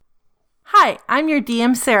Hi, I'm your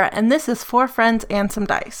DM, Sarah, and this is 4 Friends and Some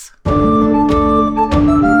Dice.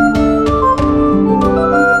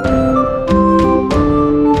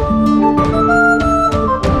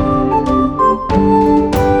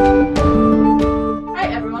 Hi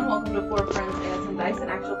everyone, welcome to 4 Friends and Some Dice, an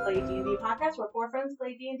actual play D&D podcast where 4 friends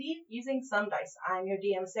play D&D using some dice. I'm your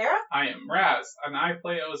DM, Sarah. I am Raz, and I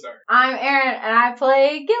play Ozark. I'm Erin, and I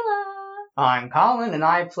play Gilla. I'm Colin, and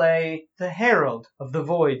I play the Herald of the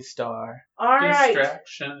Void Star. Alright.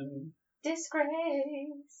 Distraction.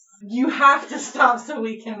 Disgrace. You have to stop so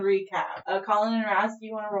we can recap. Colin and Raz, do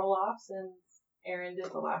you want to roll off since Erin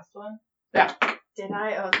did the last one? Yeah. Did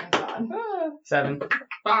I? Oh my god. 7.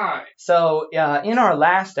 5. So, in our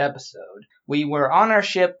last episode, we were on our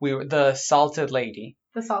ship. We were the Salted Lady.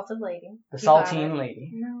 The Salted Lady. The Saltine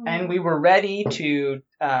Lady. No. And we were ready to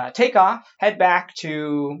take off, head back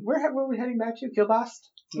to... Where were we heading back to? Kilbast?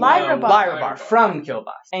 Lyrabar. From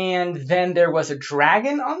Kilbast. And then there was a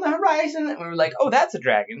dragon on the horizon, and we were like, oh, that's a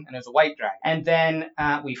dragon, and it was a white dragon. And then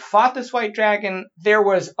we fought this white dragon. There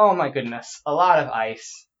was, oh my goodness, a lot of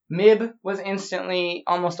ice. Mib was instantly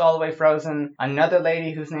almost all the way frozen. Another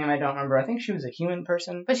lady whose name I don't remember. I think she was a human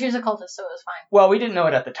person. But she was a cultist, so it was fine. Well, we didn't know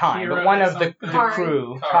it at the time, Kira but one of the Kari.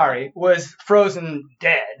 crew, Kari. Kari, was frozen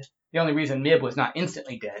dead. The only reason Mib was not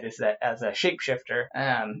instantly dead is that as a shapeshifter,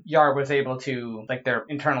 Yar was able to, like, their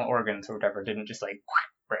internal organs or whatever didn't just, like,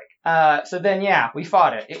 break. So then, yeah, we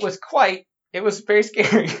fought it. It was very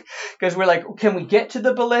scary, because we're like, can we get to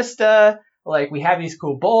the ballista? Like, we have these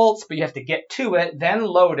cool bolts, but you have to get to it, then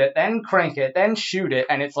load it, then crank it, then shoot it,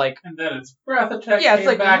 and it's like... And then it's breath attack. Yeah, it's came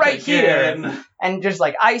like back right again. here. And just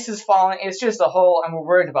like ice is falling. It's just a whole... And we're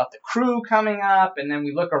worried about the crew coming up, and then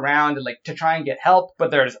we look around to try and get help, but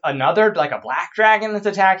there's another, like a black dragon that's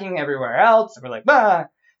attacking everywhere else. And we're like, bah!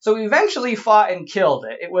 So we eventually fought and killed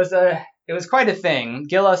it. It was quite a thing.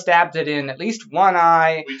 Gilla stabbed it in at least one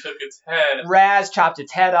eye. We took its head. Raz chopped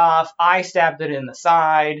its head off. I stabbed it in the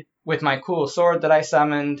side with my cool sword that I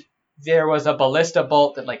summoned. There was a ballista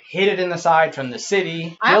bolt that hit it in the side from the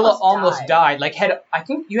city. I Gilla almost almost died. I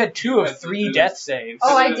think you had 2 of Yes, 3 it death saves.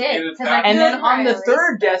 Oh, I It did. attacked. 'Cause I And then did on the right.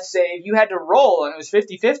 3rd death save, you had to roll, and it was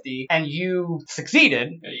 50-50, and you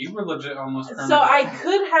succeeded. Yeah, you were legit almost So permanent. I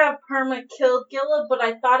could have perma-killed Gilla, but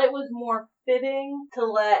I thought it was more fitting to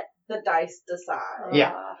let the dice decide.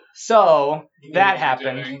 Yeah. So, You that knew what you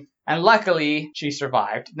were happened. doing. And luckily, she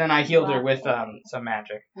survived. Then I healed her with some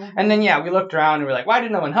magic. And then, we looked around and we were like, why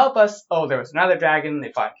did no one help us? Oh, there was another dragon.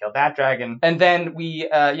 They fought and killed that dragon. And then we,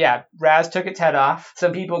 Raz took its head off.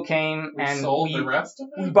 Some people came We and sold the rest of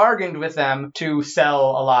we it? bargained with them to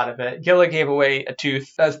sell a lot of it. Gilla gave away a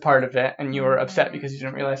tooth as part of it, and you were upset because you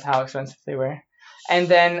didn't realize how expensive they were. And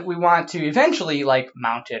then we want to eventually,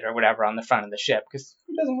 mount it or whatever on the front of the ship, because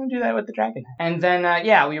who doesn't want to do that with the dragon? And then,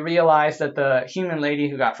 we realized that the human lady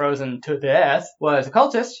who got frozen to death was a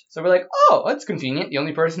cultist. So we're like, oh, that's convenient. The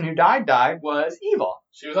only person who died was evil.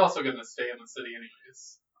 She was also going to stay in the city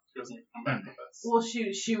anyways. She wasn't going to come back with us. Well,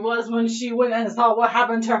 she was when she went and saw what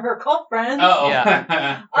happened to her cult friends. Oh.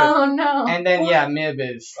 Yeah. Oh no. And then, Mib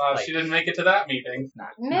is, She didn't make it to that meeting. not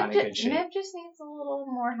Mib, in good shape. Mib just needs a little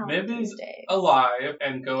more help Mib these is days. alive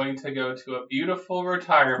and going to go to a beautiful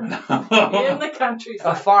retirement In home. the A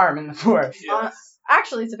countryside. farm in the forest. Yes.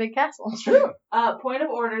 Actually, it's a big castle. It's true. Point of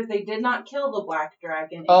order, they did not kill the black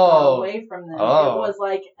dragon. It Oh. got away from them. Oh. It was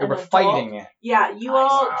like They an were adult- fighting it. Yeah, you Nice.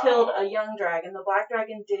 all Wow. killed a young dragon. The black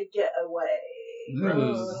dragon did get away. Ooh. And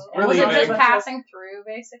Was Really it was just big. passing through,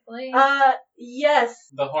 basically? Yes,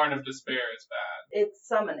 The Horn of Despair is bad. it's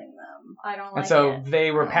summoning them. I don't like And so it.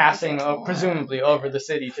 they were I don't passing, like it. presumably, over the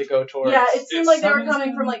city to go towards... Yeah, it seemed It's like they were summoning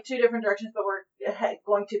coming from them. 2 different directions, but we're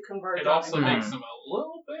going to converge. It on also it. makes them a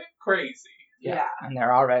little bit crazy. Yeah. And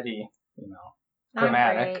they're already, Not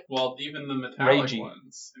dramatic. great. Well, even the metallic Ragey.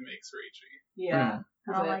 ones, it makes ragey. Yeah.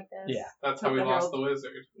 I don't like this. Yeah. That's how we What the lost hell? the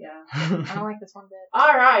wizard. Yeah. I don't like this one bit.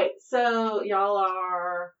 All right, so y'all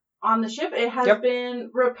are on the ship. It has Yep.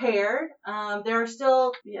 been repaired. There are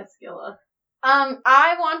still Gilla.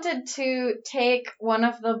 I wanted to take one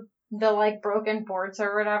of the broken boards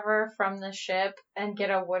or whatever from the ship and get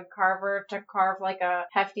a wood carver to carve a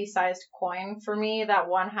hefty sized coin for me that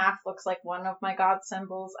one half looks like one of my god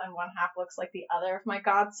symbols and one half looks like the other of my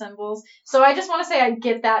god symbols. So I just want to say I'd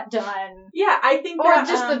get that done. Yeah, I think Or that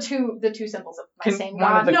just the two symbols of my Can same one of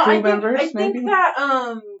god. the no, crew I think members, I think maybe?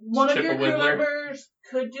 that one of Chip your a crew Whittler. members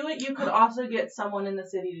could do it. You could also get someone in the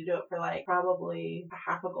city to do it for like probably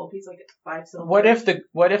a half a gold piece, like 5 silver. What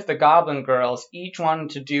if the Goblin Girls each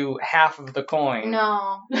wanted to do half of the coin?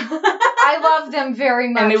 No. I love them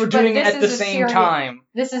very much. And they were doing it but at this the is a same serious- time.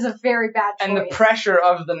 This is a very bad choice. And the pressure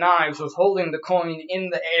of the knives was holding the coin in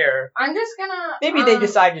the air. I'm just gonna... Maybe they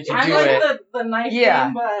decided to I'm do like it the knife Yeah,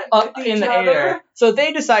 game, but up with in each the other. air. So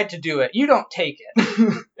they decide to do it. You don't take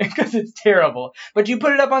it because it's terrible. But you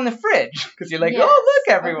put it up on the fridge because you're like, Yes. oh,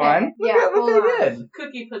 look, everyone. Okay. Look Yeah, at what hold they on. did.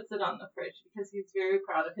 Cookie puts it on the fridge because he's very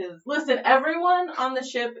proud of his. Listen, everyone on the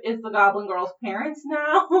ship is the Goblin Girl's parents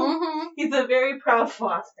now. Mm-hmm. He's a very proud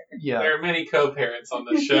foster. Yeah. There are many co-parents on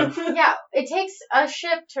this ship. Yeah, it takes a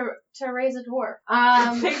ship to raise a dwarf.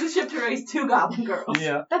 It takes a ship to raise 2 Goblin Girls.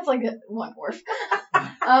 Yeah. That's like one dwarf.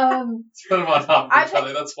 Let's put them on top I of each think-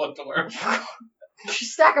 other. That's one dwarf.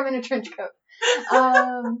 Stack them in a trench coat.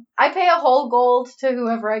 I pay a whole gold to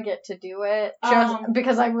whoever I get to do it, just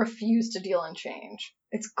because I refuse to deal in change.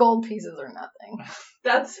 It's gold pieces or nothing.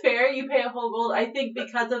 That's fair. You pay a whole gold. I think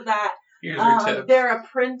because of that, Here's your tip. their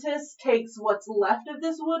apprentice takes what's left of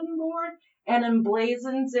this wooden board and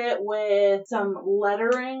emblazons it with some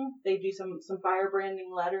lettering. They do some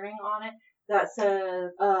firebranding lettering on it that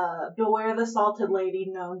says, beware the salted lady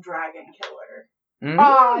known dragon killer.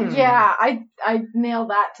 Oh, yeah, I nail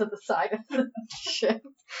that to the side of the ship.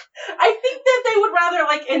 I think that they would rather,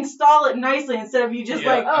 like, install it nicely instead of you just,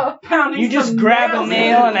 Yeah. like, pounding You just some grab a nails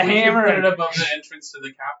nail in. and a We can hammer put and- it above the entrance to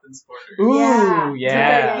the captain's quarters. Ooh,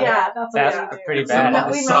 yeah. Yeah, that's That's what we do. pretty So bad. no, On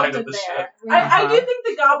the we side mount of it the there. ship. We I mount do it. think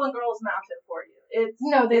the Goblin Girls mount it for you.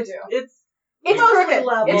 No, they do. It's crooked. mostly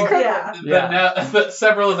level. It's crooked. Yeah. The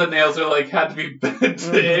several of the nails are like had to be bent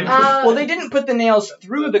in. Well, they didn't put the nails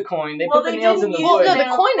through the coin. They put the nails in the didn't wood. use No, the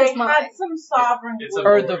nails. coin is They mine. had some sovereign It's a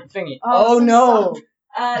glue. Or the thingy. Oh, Oh, some no.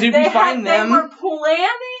 Did we find them? They were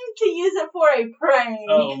planning to use it for a prank.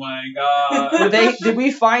 Oh my god. Did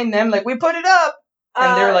we find them? Like, we put it up.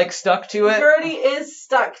 And they're, like, stuck to it. Gertie is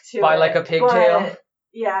stuck to it. By, like, a pigtail? but,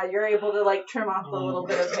 yeah, you're able to, like, trim off the little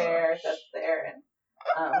bit of hair that's there.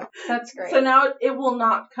 And, That's great. so now it will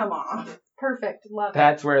not come off. Perfect. Love it.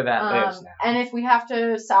 That's where that lives now. And if we have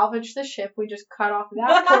to salvage the ship, we just cut off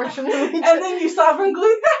that portion. And, And then you sovereign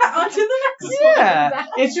glue that onto the next one. Yeah.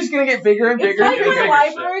 Exactly. It's just going to get bigger and It's bigger like and my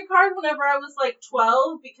bigger. library card whenever I was like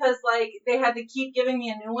 12 because like they had to keep giving me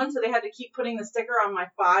a new one, so they had to keep putting the sticker on my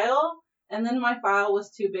file, and then my file was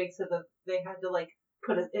too big, so that they had to like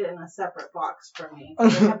put it in a separate box for me. So I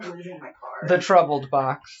kept losing my card. The troubled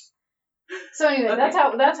box. So anyway, Okay.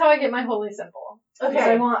 that's how I get my holy symbol. Okay. Because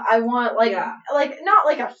I want like Yeah. like not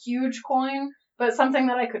like a huge coin, but something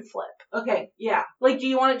that I could flip. Okay, yeah. Like, do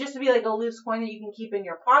you want it just to be like a loose coin that you can keep in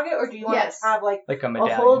your pocket, or do you want Yes. it to have like Like a a hole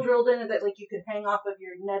medallion. drilled in it that like you could hang off of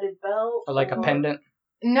your netted belt? Or like a pendant.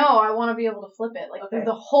 No, I want to be able to flip it. Like Okay.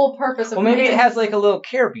 the whole purpose of Well, maybe my- it has like a little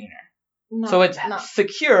carabiner. no, So it's no,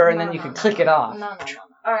 secure and no, then you no, can no, click no, it off. No.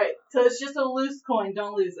 All right, so it's just a loose coin.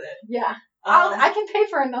 Don't lose it. Yeah. Um, I can pay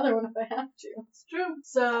for another one if I have to. It's true.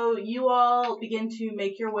 So you all begin to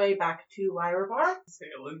make your way back to Lyra Bar.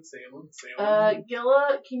 Sailing.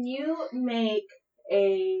 Gilla, can you make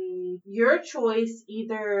your choice,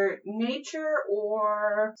 either nature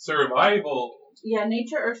or Survival.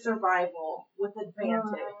 nature or survival with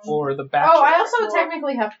advantage. For the bachelor. Oh, I also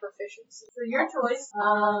technically have proficiency. So your choice.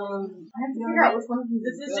 I have to figure out which one of these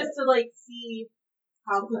This is good. just to like see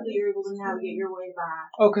how quickly you're able to navigate your way back.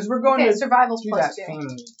 Oh, because we're going Okay, to survival's do plus that 2.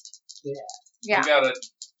 thing. Yeah. We gotta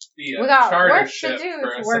be a We got charter work to ship do for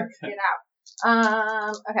to a work second. it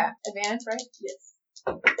out. Okay. Advantage, right? Yes.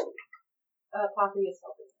 Poppy is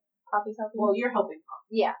helping. Poppy's helping. Well, you're helping.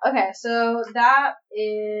 Yeah, okay, so that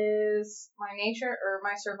is my nature, or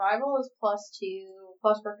my survival is +2,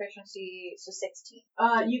 plus proficiency, so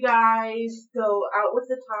 16. You guys go out with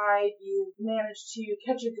the tide. You manage to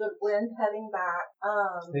catch a good wind heading back.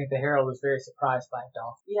 I think the herald was very surprised by a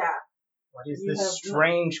dolphin. Yeah. What is You this have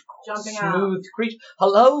strange, jumping smooth creature?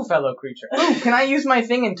 Hello, fellow creature. Ooh, can I use my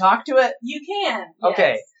thing and talk to it? You can.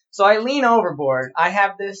 Okay, yes. so I lean overboard. I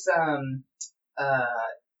have this,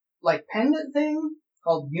 like pendant thing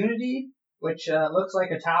called Unity, which, looks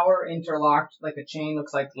like a tower interlocked, like a chain,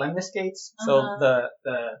 looks like Lemnis gates. So Uh-huh.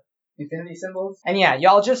 the infinity symbols. And yeah,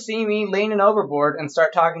 y'all just see me leaning overboard and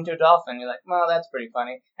start talking to a dolphin. You're like, well, that's pretty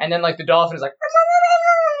funny. And then like the dolphin is like,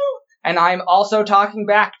 and I'm also talking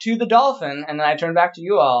back to the dolphin, and then I turn back to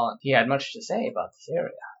you all. He had much to say about this area.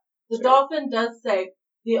 The dolphin does say,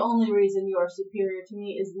 the only reason you are superior to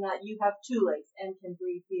me is that you have 2 legs and can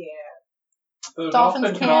breathe the air. The Dolphins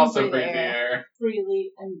dolphin can can also breathe breathe the air. air.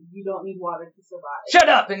 freely, and you don't need water to survive. Shut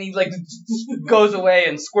up! And he like goes away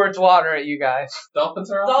and squirts water at you guys.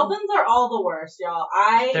 Dolphins are awesome. Dolphins are all the worst, y'all.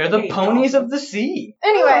 They're the hate ponies of dolphins. the sea.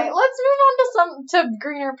 Anyway, let's move on to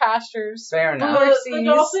greener pastures. Fair enough. Blue- The overseas.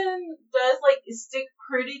 dolphin does stick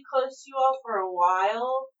pretty close to you all for a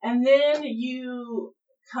while, and then you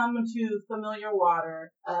come to familiar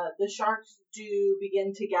water. The sharks do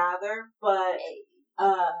begin to gather, but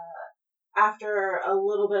after a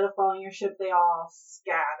little bit of following your ship, they all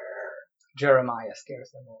scatter. Jeremiah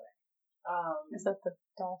scares them away. Is that the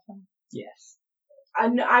dolphin? Yes.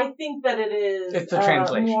 I think that it is It's a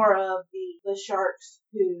translation. more of the sharks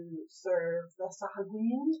who serve the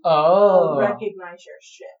Sahagin Oh. recognize your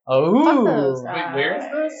ship. Fuck those Oh. guys. Wait, where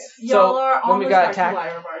is this? Y'all are when we almost got back attacked to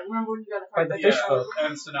Lyra Bar. Remember when you got by attacked the by fish Yeah, folk.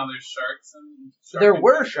 and so now there's sharks and... There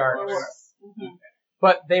were There sharks, was. Mhm.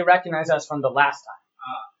 but they recognized us from the last time.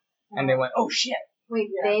 And they went, oh shit. Wait,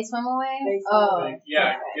 Yeah. they swim away? They swim Oh. away.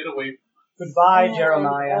 Yeah, Okay. get away. Goodbye, And,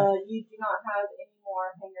 Jeremiah. you do not have any more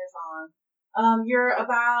hangers on. You're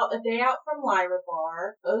about a day out from Lyra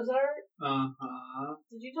Bar. Ozark, Uh-huh.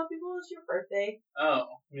 did you tell people it was your birthday? Oh,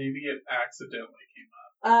 maybe it accidentally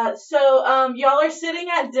came So y'all are sitting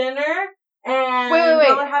at dinner, and Wait.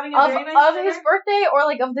 y'all are having a very nice Of dinner. his birthday or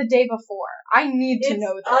of the day before? I need to It's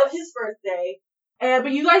know this. of his birthday.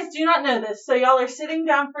 But you guys do not know this, so y'all are sitting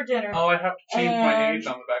down for dinner. Oh, I have to change my And- age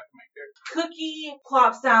on the back of my character. Cookie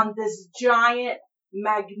plops down this giant,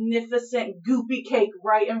 magnificent, goopy cake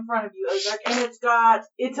right in front of you, Ozark, and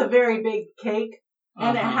it's a very big cake,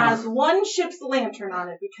 and it has one ship's lantern on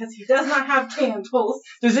it because he does not have candles.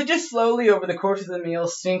 Does it just slowly over the course of the meal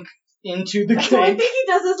sink into the So I cake? think he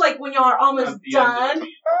does this when y'all are almost At the end of done, the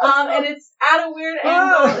meal. and it's at a weird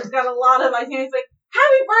angle. It's got a lot of icing. He's like,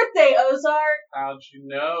 "Happy birthday, Ozark!" How'd you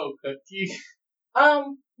know, Cookie?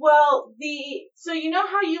 Well, so you know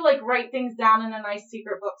how you write things down in a nice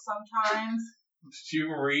secret book sometimes? Did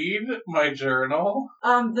you read my journal?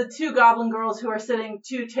 The two goblin girls who are sitting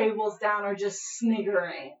 2 tables down are just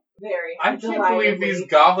sniggering very I can't believe delightedly. these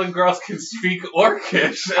goblin girls can speak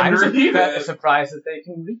Orcish and I'm read it. surprised that they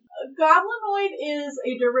can read. Goblinoid is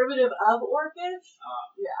a derivative of Orcish.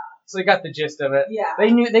 So they got the gist of it. Yeah.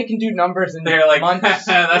 They can do numbers in They're like, months.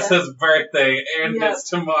 that's his birthday, and Yeah. it's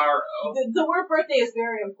tomorrow. The word birthday is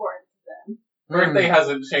very important to them. Birthday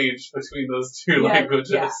hasn't changed between those two Yeah,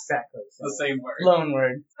 languages. yeah. Exactly. The same word. Loan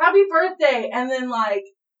word. Happy birthday! And then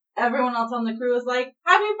everyone else on the crew is like,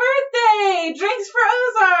 "Happy birthday! Drinks for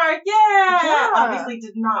Ozark! Yeah!" Yeah. Obviously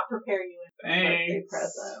did not prepare you with a birthday Thanks.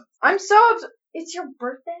 present. I'm so It's your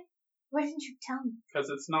birthday? Why didn't you tell me? Because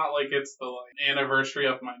it's not like it's the anniversary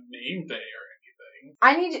of my name day or anything.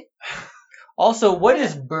 I need Also, what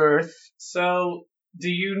is birth? So, do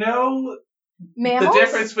you know mammals? the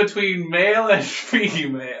difference between male and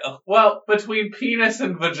female? Well, between penis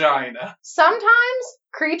and vagina. Sometimes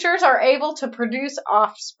creatures are able to produce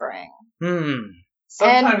offspring.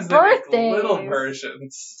 Sometimes they make little birthdays.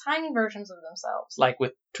 versions. Tiny versions of themselves. Like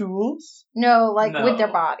with tools? No, No. with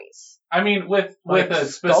their bodies. I mean, with Like a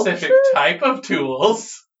specific sculpture? type of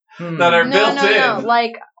tools Hmm. that are No, built no, no. in.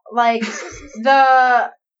 Like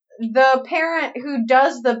the parent who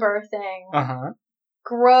does the birthing Uh-huh.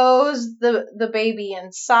 grows the baby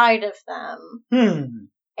inside of them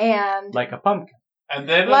and Like a pumpkin. And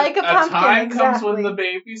then Like a pumpkin, time comes when exactly. the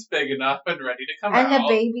baby's big enough and ready to come and out. the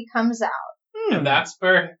baby comes out. And that's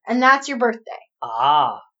birth. And that's your birthday.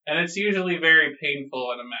 Ah. And it's usually very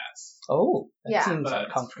painful and a mess. Oh, that Yeah. seems But-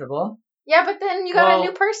 uncomfortable. Yeah, but then you got Well, a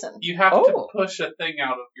new person. You have Oh. to push a thing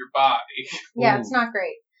out of your body. Yeah, Ooh. it's not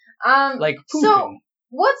great. Like So pooping.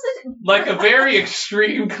 what's it? Like a very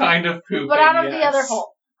extreme kind of pooping. But out of the yes. other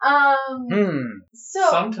hole. So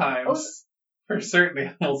Sometimes, for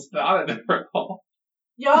certain animals, not a different hole.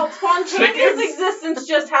 Y'all, spontaneous Chickens? existence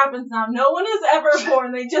just happens now. No one is ever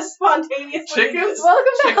born. They just spontaneously Chickens? exist. welcome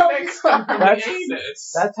to Chicken Home eggs come from the That's-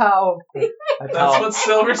 anus. That's how. That's what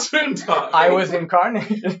Silver Spoon taught me. I was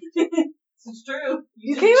incarnated It's true.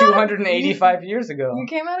 You came out. 285 years ago. You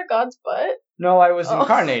came out of God's butt. No, I was Oh.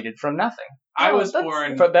 incarnated from nothing. I Oh, was that's-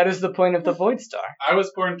 born. But that is the point of the Void Star. I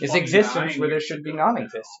was born. Is 29 existence where there years should be ago.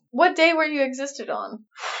 non-existence. What day were you existed on?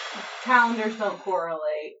 Calendars don't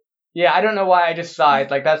correlate. Yeah, I don't know why I just sighed.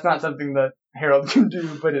 Like, that's not something that Harold can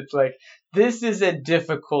do, but it's like, this is a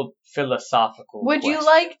difficult philosophical Would you question.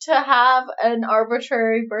 like to have an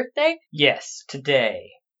arbitrary birthday? Yes, today.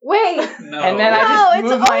 Wait. No. And then I No, just it's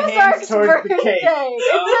move my hands Ozark's towards birthday. the cake.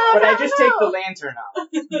 No. But I just take the No. lantern off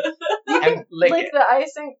and lick Like it. the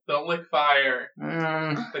icing. Don't lick fire.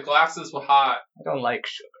 I The glass is hot. don't like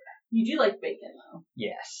sugar. You do like bacon, though.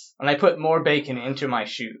 Yes. And I put more bacon into my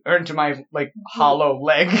shoe, or into my, hollow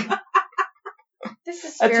leg. This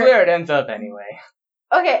is That's where it ends up anyway.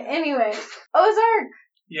 Okay, anyway. Ozark,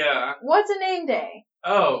 Yeah. what's a name day?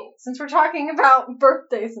 Oh, Since we're talking about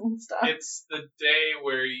birthdays and stuff. it's the day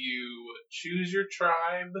where you choose your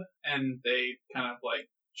tribe and they kind of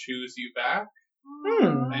choose you back.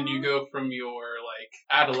 Hmm. And you go from your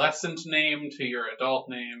adolescent name to your adult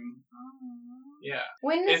name. Yeah.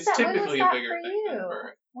 When It's was typically that a bigger for thing you? than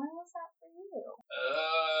birth. When was that for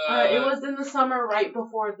you? It was in the summer right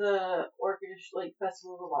before the Orcish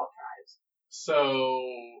Festival of All Tribes. So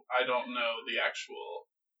I don't know the actual.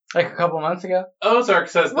 Like a couple months ago? Ozark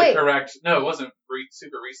says Wait. the correct. No, it wasn't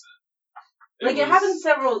super recent. It happened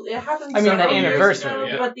several. It happened. I mean, the several years anniversary, ago,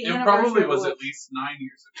 Yeah. but the it anniversary probably was at least 9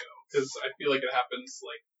 years ago because I feel like it happens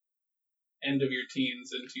end of your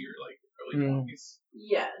teens into your early 20s.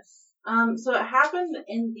 Yes. So it happened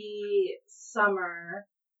in the summer.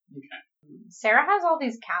 Okay. Sarah has all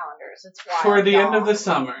these calendars. It's wild. For the end of the y'all.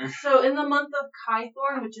 summer. So in the month of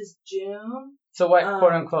Kythorn, which is June, So what Um,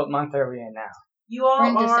 quote-unquote month are we in now? you all We're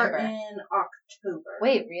in are December. in October.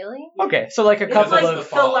 Wait, really? Okay, so a It's couple like the the, of...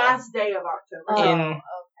 fall. last day of October. Oh,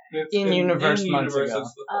 It's In universe months universe, ago.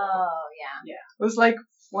 it's the fall. Oh, yeah. It was like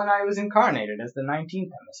when I was incarnated as the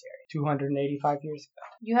 19th emissary, 285 years ago.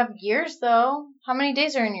 You have years, though. How many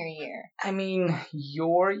days are in your year? I mean,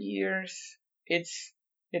 your years, it's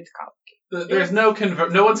complicated. There's no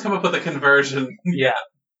no one's come up with a conversion. Yeah.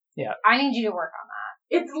 I need you to work on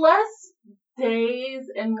that. It's less days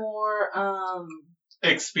and more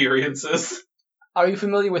Experiences. Are you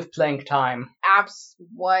familiar with Planck time?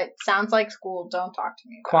 What? Sounds like school. Don't talk to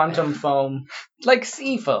me about Quantum foam. Like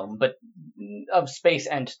sea foam, but of space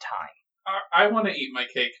and time. I want to eat my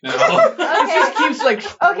cake now. It just keeps Okay,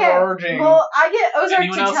 splurging. Well, I get Ozark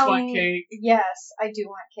Anyone to else tell want me. cake? Yes, I do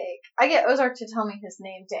want cake. I get Ozark to tell me his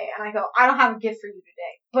name day, and I go, I don't have a gift for you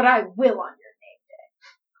today, but I will on your name day.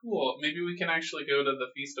 Cool. Maybe we can actually go to the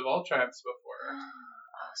Feast of All Tribes before.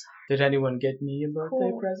 Did anyone get me a birthday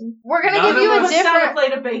Cool. present? We're gonna None give you of a us Put down a different.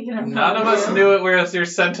 plate of bacon in None front of us you. knew it was your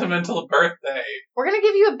sentimental birthday. We're gonna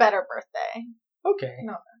give you a better birthday. Okay.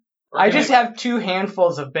 No. We're I gonna- just have 2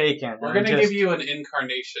 handfuls of bacon. We're gonna give you an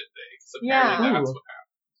incarnation day because apparently Yeah. that's Ooh.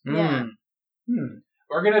 what Yeah.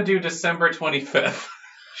 we're gonna do. December 25th.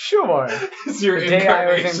 Sure. It's your The day I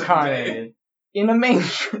was incarnation incarnated. In a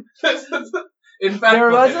manger. day. In fact, There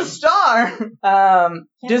was a star.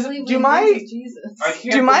 Do my Jesus? I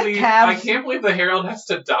can't do my believe, calves- I can't believe the Herald has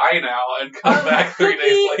to die now and come back 3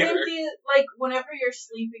 days later. Empty, whenever you're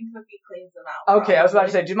sleeping, Cookie cleans them out. Okay, I was about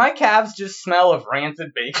to probably. say, do my calves just smell of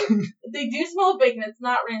rancid bacon? They do smell of bacon. It's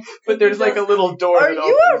not rancid. But there's Cookie a does- little door Are that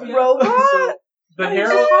you opens. a robot? The I mean,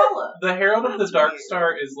 Herald, Valhalla. the Herald of the That's Dark weird.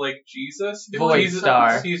 Star is like Jesus. If Void Jesus,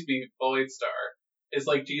 Star. Excuse me, Void Star is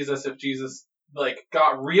like Jesus. If Jesus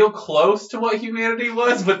got real close to what humanity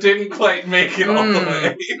was, but didn't quite make it all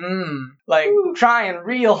the way. Trying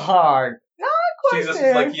real hard. Not quite Jesus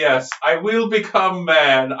there. was like, yes, I will become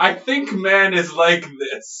man. I think man is like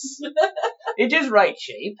this. It's just right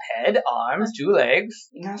shape, head, arms, 2 legs.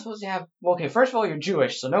 You're not supposed to have... Okay, first of all, you're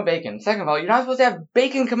Jewish, so no bacon. Second of all, you're not supposed to have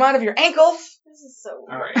bacon come out of your ankles. This is so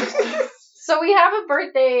All weird. right, So we have a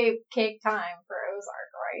birthday cake time for Ozark,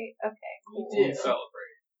 right? Okay, You cool. do. celebrate.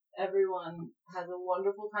 Everyone has a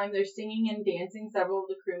wonderful time. They're singing and dancing. Several of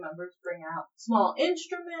the crew members bring out small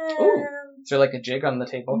instruments. Ooh. Is there like a jig on the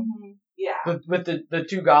table? Mhm. Yeah. With the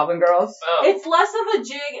 2 goblin girls? Oh, It's less of a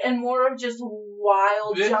jig and more of just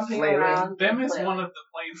wild This jumping flailing. around. Them and is flailing. one of the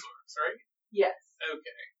Planeswalkers, right? Yes.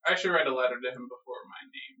 Okay. I should write a letter to him before my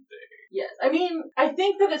name day. Yes. I mean, I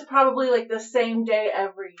think that it's probably the same day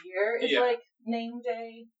every year. It's Yeah. name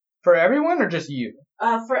day. For everyone or just you?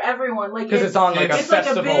 For everyone. Because it's on like a it's like a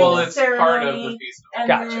festival. big Well, it's ceremony, part of the Feast of and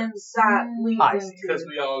Gotcha. then that leads I into see. Because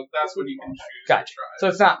that's when you can choose Gotcha. your tribe. So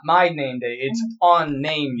it's not my name day, it's on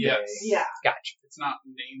name Yes. day. Yeah. Gotcha. It's not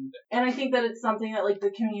named. And I think that it's something that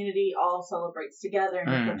the community all celebrates together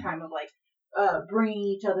and it's a time of bringing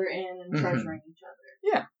each other in and Mhm. treasuring each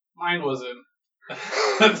other. Mine wasn't.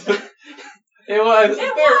 It was.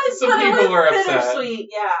 Some but it people was were upset. bittersweet,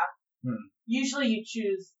 yeah. Hmm. Usually you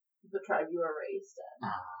choose the tribe you were raised in,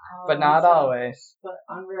 But not so- always. but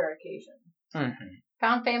on rare occasions. Mm-hmm.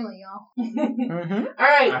 Found family, y'all. Mm-hmm. All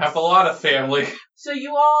right. I have a lot of family. So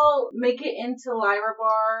you all make it into Lyra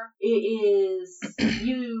Bar. It is,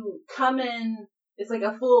 you come in, it's like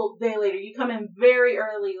a full day later. You come in very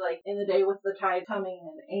early, in the day with the tide coming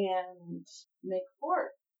in, and make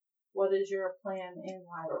port. What is your plan in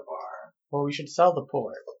Lyra Bar? Well, we should sell the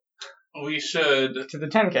port We should to the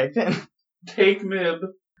 10 keg then. take Mib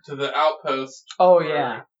to the outpost. Oh, for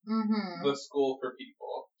yeah. Mm-hmm. The school for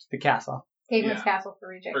people. The castle. Caveman's Yeah. Castle for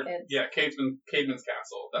reject kids. Yeah, Cademan's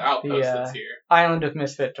Castle. The outpost that's here. Island of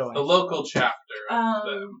Misfit Toys. The local chapter of Um,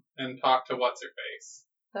 them. And talk to What's-Her-Face.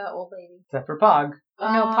 The old lady. Except for Pog. No,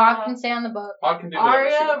 Pog can stay on the boat. Pod can do whatever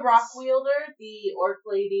she Arya wants. Rockwielder, the orc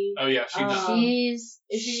lady. Oh yeah, she's not. Is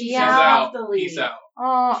she She's out? out. to leave. Peace out.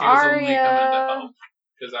 Oh, She was only coming to Arya. help.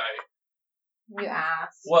 Because You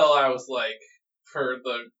asked. I was like, for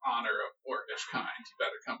the honor of Orcish kind, you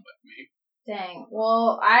better come with me. Dang.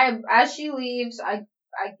 Well, as she leaves, I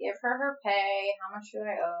give her pay. How much do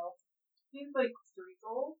I owe? He's like 3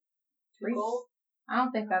 gold. 2 Three? gold. I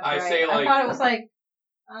don't think that's I right. say, I like- thought it was like,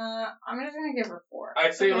 I'm just gonna give her 4.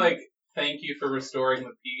 I'd say, Okay. like, thank you for restoring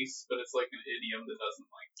the peace, but it's like an idiom that doesn't,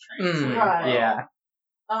 like, translate. Right. well. Yeah.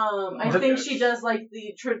 I think she does like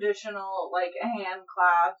the traditional like hand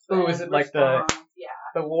clasp. Ooh, and is it like the- response.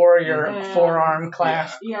 The warrior Mhm. forearm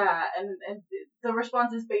clasp. Yeah, and the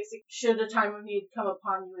response is basic. Should a time of need come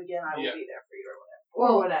upon you again, I will Yeah. be there for you or whatever.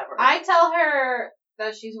 Well, Or whatever. I tell her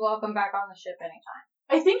that she's welcome back on the ship anytime.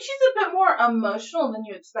 I think she's a bit more emotional than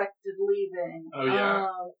you expected leaving. Oh, yeah.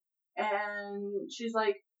 And she's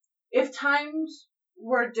like, if times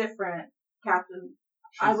were different, Captain,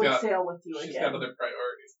 I She's would got, sail with you she's again. got other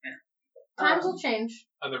priorities, apparently. Times will change.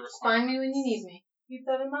 Other Find me responsibilities. when you need me. Keep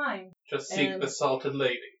that in mind. Just seek And- the salted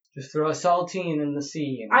lady. Just throw a saltine in the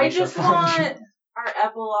sea. And I we shall just find you. want our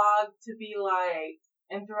epilogue to be like,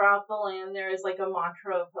 and throughout the land there is like a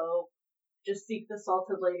mantra of hope. Just seek the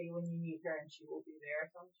salted lady when you need her, and she will be there.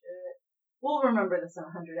 Some shit. We'll remember this in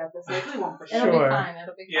 100 episodes. We won't forget. It'll Sure. be fine.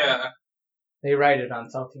 It'll be fine. Yeah, They write it on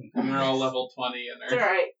saltine. and we're all level 20 and It's are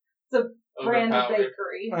alright. Brand of overpowered.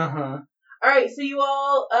 bakery. Uh-huh. Alright, so you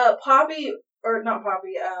all, Poppy, or not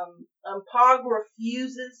Poppy, Pog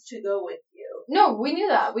refuses to go with you. No, we knew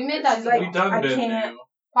that. We made that She's deal. like, We done I been can't. new.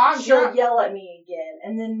 Pog, She'll yeah. yell at me again,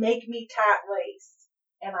 and then make me tat lace.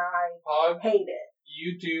 And I Pog, hate it.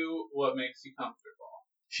 you do what makes you comfortable.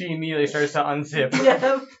 She immediately starts to unzip.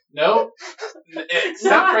 Yeah. Nope.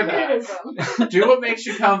 Except for that. Do what makes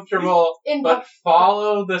you comfortable, In but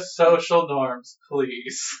follow the social norms,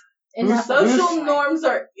 please. in Who's the Social norms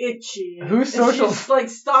are itchy. Who's And social- She like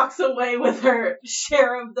stalks away with her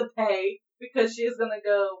share of the pay because she is gonna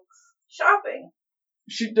go shopping.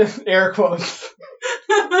 She does air quotes.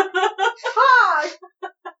 Pog!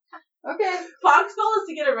 Okay. Pog's goal is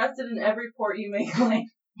to get arrested in every port you make claim.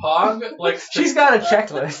 Pog, like, She's got a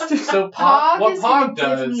checklist. so Pog, what is Pog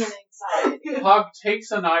gonna give me does, an anxiety. Pog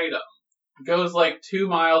takes an item, goes like 2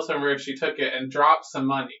 miles from where she took it, and drops some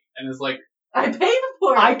money, and is like, I paid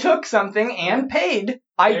for it. I took something and paid.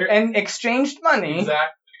 And exchanged money.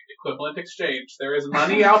 exactly, equivalent exchange. There is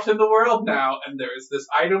money out in the world now, and there is this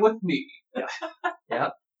item with me.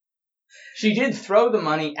 Yep. She did throw the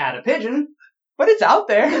money at a pigeon, but it's out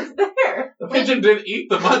there. It's there. The pigeon did eat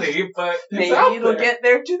the money, but it's Maybe out it'll there. get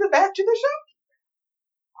there to the back to the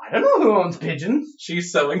shop. I don't know who owns pigeons.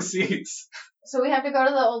 She's sowing seeds. So we have to go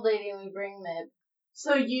to the old lady and we bring Mib.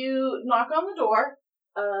 So you knock on the door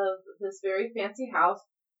of this very fancy house,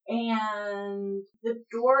 and the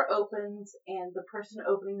door opens, and the person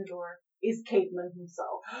opening the door is Cademan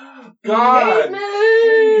himself. God!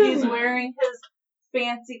 He's wearing his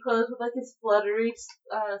fancy clothes with like his fluttery,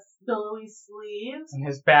 billowy sleeves. And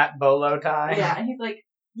his bat bolo tie. Yeah, and he's like,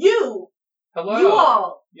 you Hello.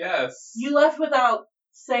 all, Yes. you left without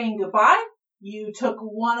saying goodbye. You took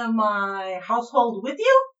one of my household with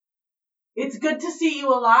you. It's good to see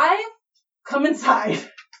you alive. Come inside.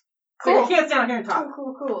 So Cool. you can't stand out here and talk.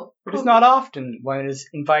 Cool. But it's not often one is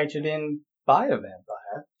invited in by a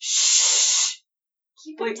vampire. Shh.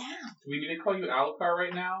 Keep Wait. it down. Do we need to call you Alucard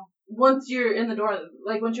right now? Once you're in the door,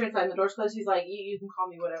 like once you're inside and the door's closed, he's like, you can call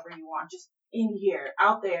me whatever you want. Just in here,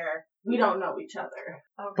 out there, we don't know each other.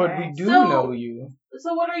 Okay. But we do So- know you.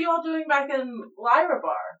 So what are you all doing back in Lyra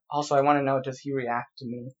Bar? Also, I want to know, does he react to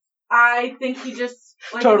me? I think he just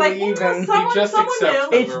like, Totally he's like, even. Someone, He just someone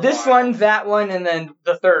accepts new. it. It's Over this why. one, that one, and then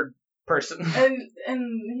the third person. And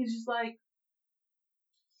he's just like,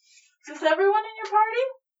 is this everyone in your party?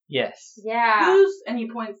 Yes. Yeah. Who's? And he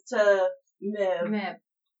points to Mib. Mib.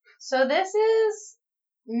 So this is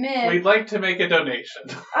Mib. We'd like to make a donation.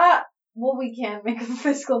 Well, we can make a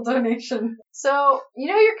fiscal donation. So,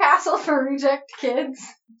 you know your castle for reject kids?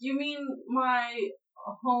 You mean my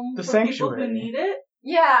home The for people sanctuary. who need it?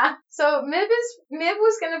 Yeah. So Mib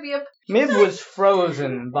was gonna be a Mib was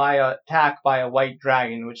frozen by an attack by a white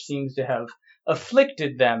dragon, which seems to have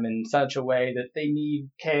afflicted them in such a way that they need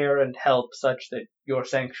care and help such that your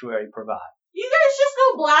sanctuary provides. You guys just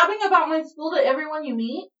go blabbing about my school to everyone you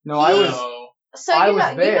meet? No, I was No. So I you was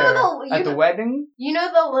know, there you at the wedding.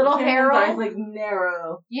 the little Cameron's eyes herald. like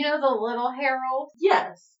narrow. You know the little herald,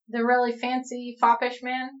 Yes. the really fancy foppish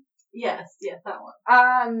man. Yes, that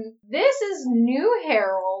one. This is new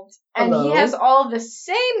Harold, and Hello. he has all the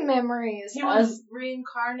same memories He as was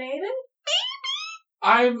reincarnated?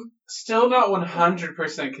 I'm still not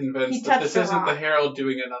 100% He convinced that touched this a isn't the rock. Herald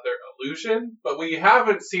doing another illusion, but we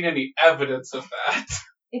haven't seen any evidence of that.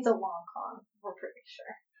 it's a long con. We're pretty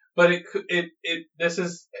sure. But this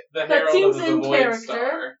is the That Herald seems of the in Void character.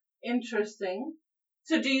 Star. Interesting.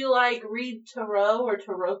 So do you read tarot or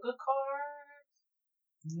tarot cards?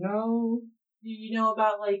 No. Do you know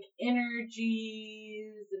about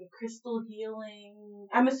energies and crystal healing?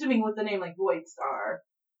 I'm assuming with the name Void Star.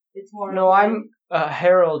 It's more No, I'm a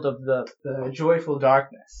herald of the joyful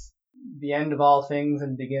darkness. The end of all things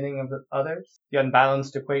and beginning of the others. The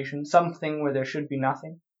unbalanced equation. Something where there should be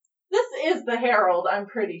nothing. This is the Herald, I'm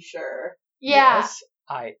pretty sure. Yeah. Yes,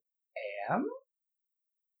 I am.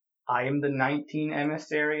 I am the 19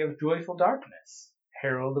 emissary of joyful darkness.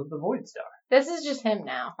 Herald of the Void Star. This is just him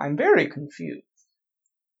now. I'm very confused.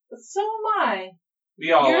 So am I.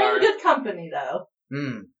 We all You're are. in good company, though.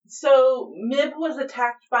 Hmm. So, Mib was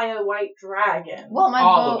attacked by a white dragon. Well, my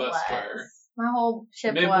All boat of us was. were. My whole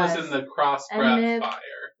ship Mib was in the cross And breath Mib- fire.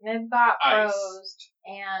 Mib got Ice. froze,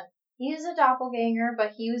 and he's a doppelganger,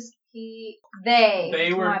 but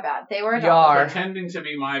they were- my bad. They were a Yar. doppelganger. Pretending to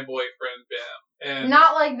be my boyfriend, Bim. And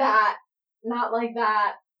Not like that. Not like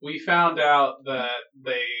that. we found out that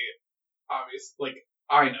they obviously,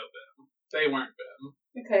 I know Bim. They weren't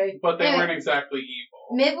Bim. Okay. But they Yeah. weren't exactly evil.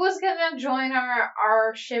 Mib was gonna join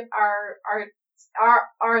our ship,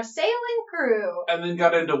 our sailing crew, And then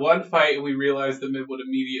got into one fight and we realized that Mib would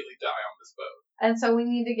immediately die on this boat. and so we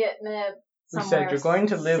need to get Mib We somewhere said you're going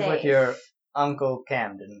to live with safe. your Uncle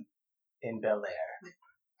Camden in Bel Air.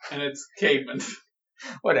 And it's caveman.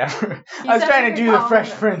 Whatever. He I was said trying we to could do the call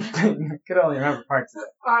Fresh him. Prince thing. I could only remember parts of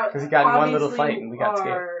it. Because he got in one little Obviously, fight and we got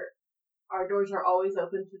scared. Our doors are always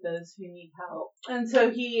open to those who need help. And so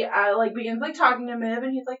he begins talking to Mib,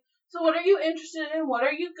 and he's like, so what are you interested in? What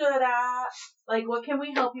are you good at? What can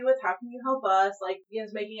we help you with? How can you help us?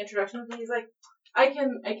 Begins making introductions, and he's like, I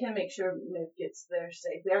can make sure Mib gets there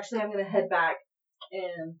safely. Actually, I'm gonna head back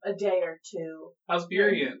in a day or two. How's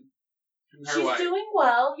Burian? And her She's wife? doing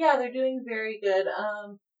well. Yeah, they're doing very good.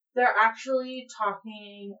 They're actually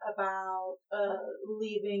talking about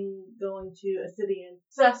leaving, going to Ascidian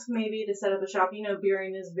Susk maybe to set up a shop. You know,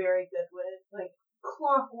 Burian is very good with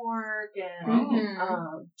clockwork and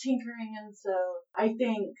Mhm. tinkering, and so I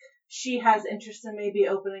think she has interest in maybe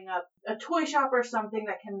opening up a toy shop or something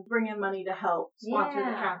that can bring in money to help sponsor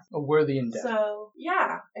the Yeah. cast. A worthy endeavor. So,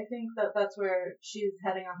 yeah, I think that's where she's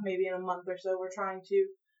heading off maybe in a month or so. We're trying to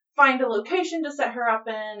find a location to set her up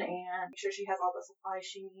in and make sure she has all the supplies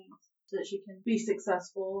she needs so that she can be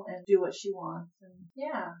successful and do what she wants. And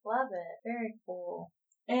yeah. Love it. Very cool.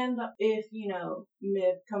 And if,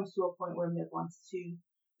 Mib comes to a point where Mib wants to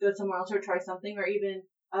go somewhere else or try something or even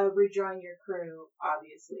rejoin your crew,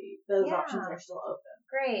 obviously, those Yeah. options are still open.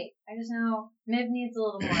 Great. I just know Mib needs a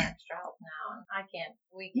little more extra help now, and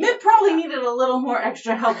we can't. Mib probably needed a little more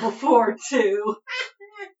extra help before, too.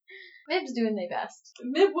 Mib's doing their best.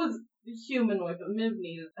 Mib was humanoid, but Mib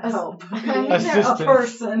needed help. Assistance. A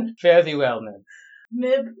person. Fare thee well, Mib.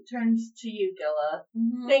 Mib turns to you, Gilla.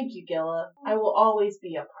 Mm-hmm. Thank you, Gilla. I will always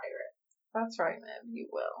be a pirate. That's right, Mib. You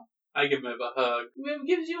will. I give Mib a hug. Mib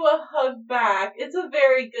gives you a hug back. It's a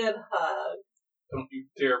very good hug. Don't you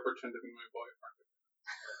dare pretend to be my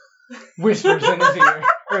boyfriend. Whispers in his ear.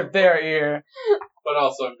 Or their ear. But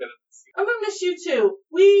also, I'm gonna miss you. I'm gonna miss you too.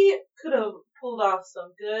 We could have pulled off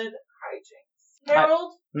some good hijinks.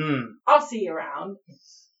 Harold, I'll see you around.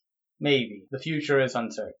 Maybe. The future is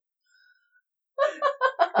uncertain.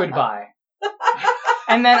 Goodbye.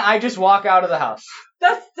 And then I just walk out of the house.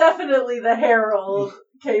 That's definitely the Harold.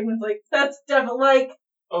 Caitlin's like, that's definitely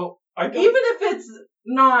Oh, I don't. even if it's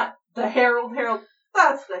not the Harold,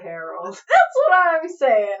 that's the Harold. That's what I'm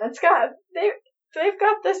saying. It's got they've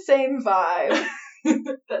got the same vibe.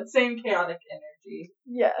 That same chaotic energy.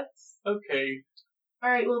 Yes. Okay.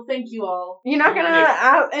 Alright, well, thank you all. You're not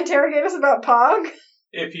gonna interrogate us about Pog?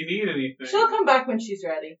 If you need anything. She'll come back when she's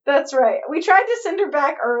ready. That's right. We tried to send her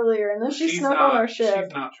back earlier, and then she She's snuck not, on our ship.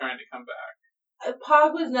 She's not trying to come back.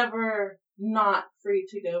 Pog was never not free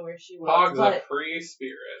to go where she was. Pog's a but free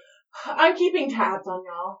spirit. I'm keeping tabs on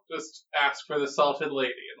y'all. Just ask for the salted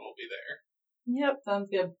lady and we'll be there. Yep, sounds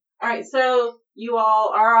good. Alright, so you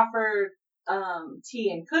all are offered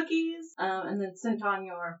tea and cookies, and then sent on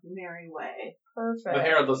your merry way. Perfect. The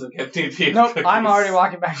Herald doesn't get any tea. Nope, cookies. I'm already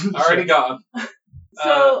walking back to the Already ship. gone.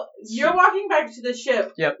 So you're walking back to the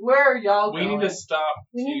ship. Yep. Where are y'all We going? need to stop.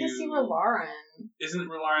 We need to see Rolaren. Isn't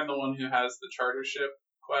Rolaren the one who has the charter ship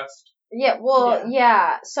quest? Yeah, well,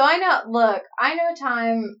 yeah. So I know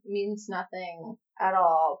time means nothing at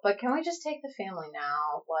all, but can we just take the family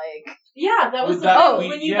now? Like, Yeah, that was With the that- thing. we-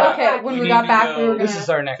 When you yeah. got okay, back, when we we need got to back, we go- were gonna. This is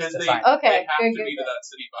our next Because they assignment. Okay, they have good, to good, be to good. that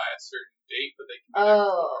city by a certain date, but they can be there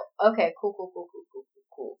before. Oh, okay,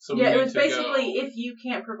 cool. So we yeah, it need was to basically go. if you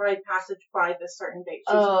can't provide passage by this certain date,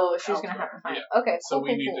 she's She's gonna have to find. Yeah. Okay, So cool, we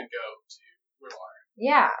cool, need cool. to go to Rolaren.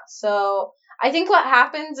 Yeah, so I think what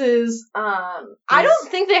happens is, I don't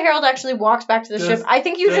think the Herald actually walks back to the ship. I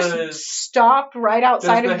think you just does- stopped right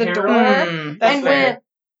outside does of the the door Herald- That's and fair. went,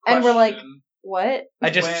 and we're like, Question. what? I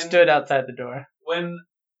just when- stood outside the door. When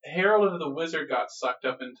Harold of the Wizard got sucked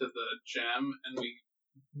up into the gem, and we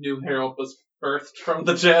knew Harold was birthed from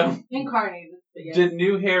the gem, incarnated. Again. did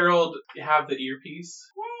New Harold have the earpiece?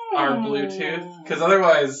 Our Bluetooth? Because Hmm.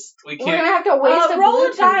 otherwise we We're gonna can't. have to waste a roll a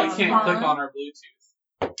Bluetooth. dice, We can't Huh? click on our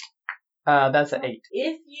Bluetooth That's an 8.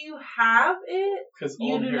 If you have it, because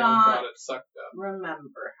You old do Harold not- got it sucked up.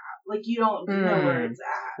 remember how. Like, you don't know where it's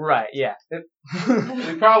at. Right, yeah.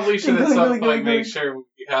 We probably should at some point make sure we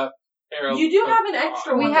have Harold. You do have an hooked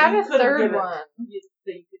extra on. We one. have that you a could've third given. one. That you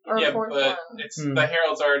could Or give. Yeah, fourth but one. it's Hmm. the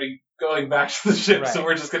Herald's already going back to the ship, so Right.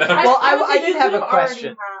 we're just gonna have. Well, honestly, I did you have a could've already question.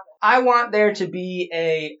 had it. I want there to be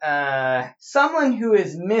a someone who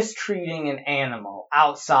is mistreating an animal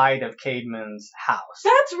outside of Caedmon's house.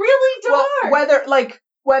 That's really dark. Well,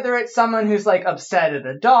 whether it's someone who's like upset at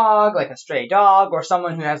a dog, like a stray dog, or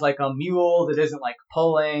someone who has like a mule that isn't like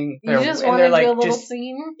pulling. You just and want to they're, do like, a little just-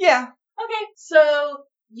 scene? Yeah, Okay, so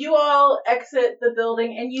you all exit the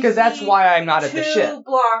building and you because that's see why I'm not at two the ship.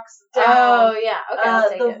 blocks down. Oh, yeah. Okay, I'll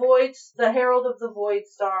take it. The Herald of the Void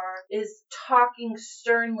Star is talking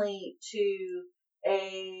sternly to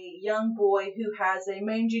a young boy who has a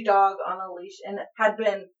mangy dog on a leash and had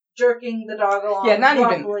been jerking the dog along. Yeah, not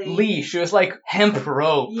roughly. even leash. It was like hemp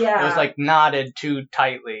rope. Yeah. It was like knotted too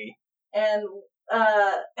tightly. And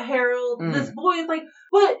Harold, Mm. this boy is like,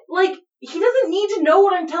 but like he doesn't need to know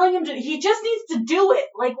what I'm telling him to. He just needs to do it.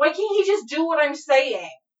 Like, why can't he just do what I'm saying?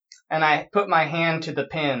 And I put my hand to the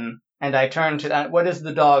pin, and I turned to what is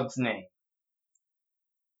the dog's name?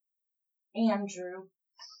 Andrew.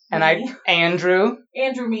 And Me. Andrew.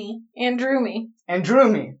 Andrew me. And drew me. And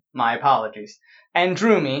drew me. My apologies. And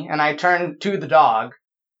drew me, and I turned to the dog,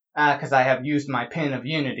 because I have used my pin of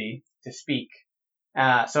unity to speak.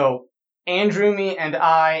 So Andrew me and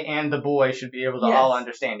I and the boy should be able to Yes. all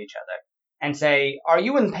understand each other. And say, are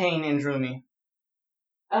you in pain, Andrew me?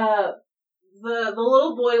 The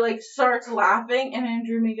little boy like starts laughing and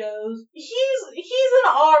Andrew me goes, he's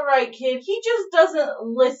an alright kid. He just doesn't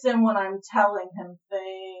listen when I'm telling him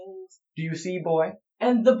things. Do you see, boy?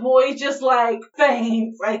 And the boy just like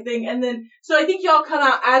faints, I think. And then, so I think y'all come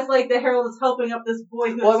out as like the Herald is helping up this boy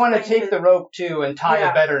who Well, I has want to fainted. take the rope too and tie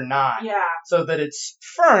Yeah. a better knot. Yeah. So that it's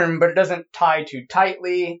firm, but it doesn't tie too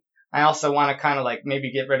tightly. I also want to kind of like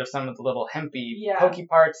maybe get rid of some of the little hempy Yeah. pokey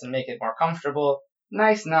parts and make it more comfortable.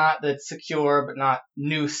 Nice knot that's secure but not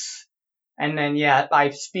noose. And then yeah, I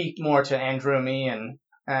speak more to Andrumi and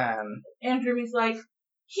Andrew me's like,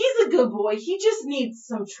 he's a good boy. He just needs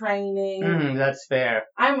some training. that's fair.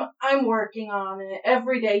 I'm working on it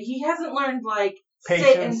every day. He hasn't learned like sit and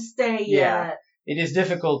Patience? stay Yeah. yet. It is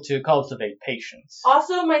difficult to cultivate patience.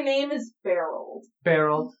 Also, my name is Beryl.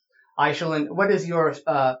 Beryl, I shall. What is your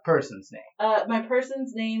person's name? My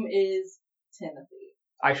person's name is Timothy.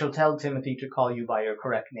 I shall tell Timothy to call you by your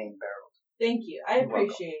correct name, Beryl. Thank you. I You're welcome.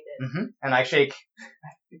 appreciate it. And I shake.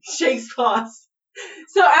 Shakes paws.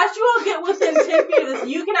 So as you all get within 10 feet of this,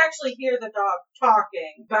 you can actually hear the dog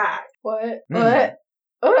talking back. What? Mhm.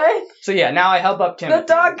 What? So yeah, now I help up Timothy. The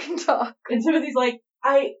dog can talk. And Timothy's like,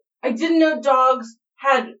 I didn't know dogs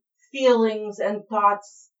had feelings and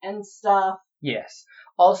thoughts and stuff. Yes.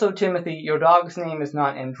 Also, Timothy, your dog's name is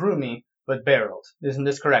not Andrumi, but Beryl. Isn't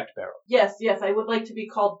this correct, Beryl? Yes, I would like to be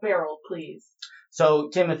called Beryl, please. So,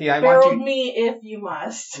 Timothy, I Beryl want you... me if you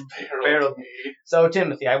must. Barrel. So,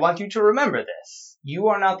 Timothy, I want you to remember this. You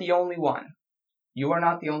are not the only one. You are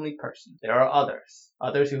not the only person. There are others.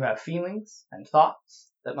 Others who have feelings and thoughts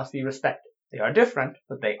that must be respected. They are different,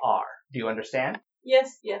 but they are. Do you understand?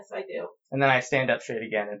 Yes, I do. And then I stand up straight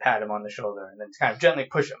again and pat him on the shoulder and then kind of gently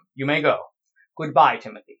push him. You may go. Goodbye,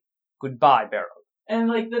 Timothy. Goodbye, Beryl. And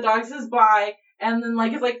like the dog says bye, and then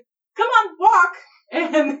like it's like, come on, walk!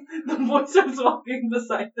 And the boy starts walking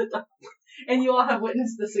beside the dog. And you all have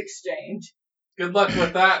witnessed this exchange. Good luck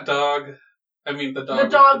with that, dog. I mean, the dog. The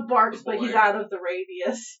dog barks, the but boy. he's out of the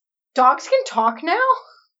radius. Dogs can talk now?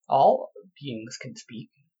 All beings can speak.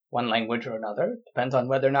 one language or another. Depends on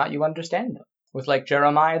whether or not you understand them. With like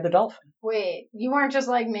Jeremiah the dolphin. Wait, you weren't just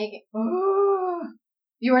like making.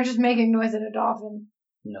 You weren't just making noise at a dolphin.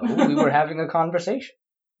 No, we were having a conversation.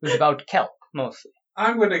 It was about kelp, mostly.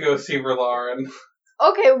 I'm gonna go see Verlarin.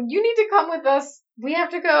 Okay, you need to come with us. We have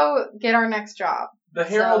to go get our next job. The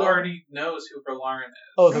Herald So- already knows who Verlarin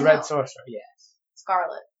is. Oh, the I Red know. Sorcerer, yes.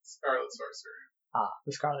 Scarlet. Scarlet Sorcerer. Ah,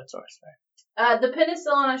 the Scarlet Sorcerer. The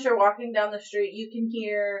penicillin, as you're walking down the street, you can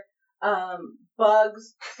hear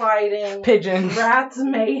bugs fighting, Pigeons. rats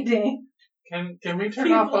mating. Can we turn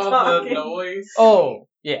People off all talking. the noise? Oh,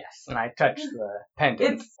 yes, and I touched the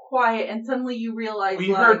pendant. It's quiet, and suddenly you realize,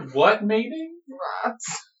 We like, heard what mating? Rats.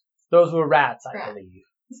 Those were rats, I Rat. believe.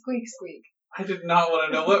 Squeak, squeak. I did not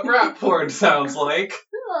want to know what rat porn sounds like.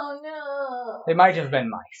 Oh no. They might have been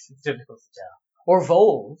mice. It's difficult to tell. Or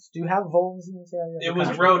voles. Do you have voles in this area? It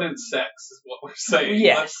was rodent sex, is what we're saying.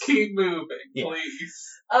 Yes. Let's keep moving, Yes.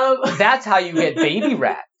 please. That's how you get baby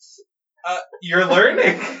rats. You're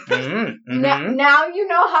learning. Mm-hmm. Now you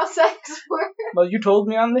know how sex works. Well, you told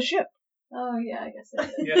me on the ship. Oh yeah, I guess I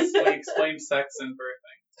did. Yes, we explained sex and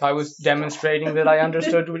birthing. So I was demonstrating that I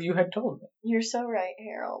understood what you had told me. You're so right,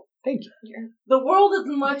 Harold. Thank you. the world is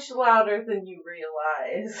much louder than you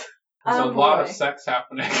realize. There's a lot boy. of sex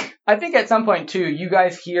happening. I think at some point, too, you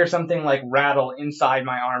guys hear something like rattle inside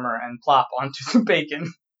my armor and plop onto some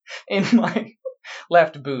bacon in my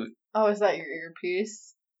left boot. Oh, is that your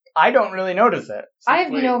earpiece? I don't really notice it. I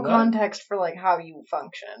have Wait, no what? context for like how you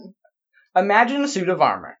function. Imagine a suit of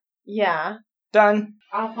armor. Yeah. Done.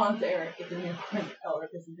 Alphonse Eric is in your party. Elric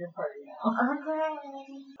is in your party now.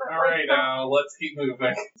 Alright, now, let's keep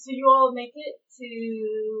moving. So you all make it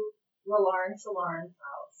to Lalarn Shalarn's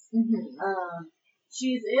house. Mm-hmm.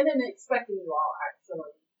 She's in and expecting you all,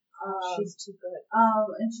 actually. She's too good.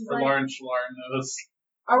 And she's like, Lauren Schlarn knows.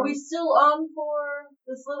 are we still on for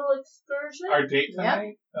this little excursion? Our date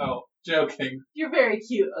tonight? Oh, joking. You're very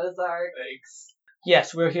cute, Ozark. Thanks.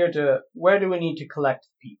 Yes, we're here to... Where do we need to collect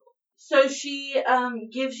people? So she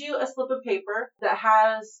gives you a slip of paper that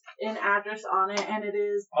has an address on it, and it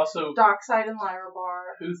is Also, Dockside and Lyra Bar.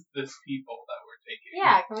 who's this people that we're taking?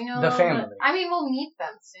 Yeah, can we know The a little family. bit? I mean, we'll meet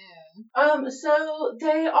them soon. So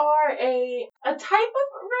they are a type of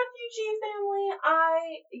refugee family. I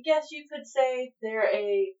guess you could say they're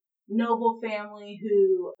a noble family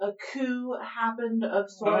who a coup happened of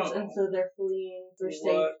sorts, Oh. and so they're fleeing for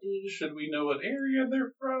What? safety. Should we know what area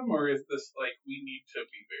they're from, or is this like we need to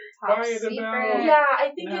be Top very quiet secret. about Yeah,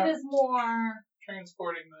 I think No. it is more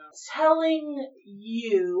transporting them? telling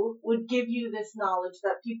you would give you this knowledge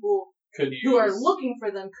that people Could use. who are looking for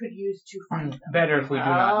them could use to find them. Better if we do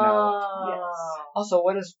not know. Yes. Also,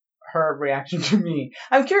 what is her reaction to me?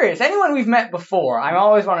 I'm curious. Anyone we've met before, I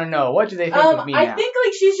always want to know. What do they think of me I now? think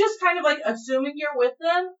like she's just kind of like assuming you're with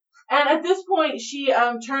them, and at this point she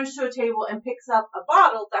turns to a table and picks up a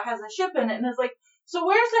bottle that has a ship in it, and is like, "So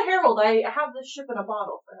where's the Herald? I have this ship in a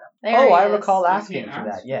bottle for him." There he I is. recall Did he asking for ask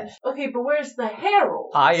that, for yes. Okay, but where's the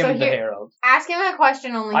Herald? I am So the here- Herald. Ask him a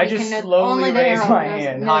question only. I he just can slowly only the raise Herald my knows-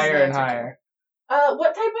 hand knows higher the and answer to. higher.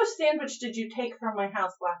 What type of sandwich did you take from my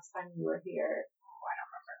house last time you were here?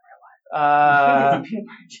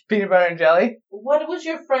 Peanut butter and jelly? What was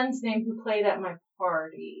your friend's name who played at my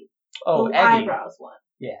party? Oh, the Eddie. eyebrows one.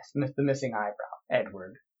 Yes, the missing eyebrow.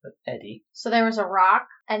 Edward. But Eddie. So there was a rock,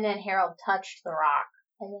 and then Harold touched the rock,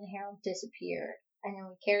 and then Harold disappeared. And then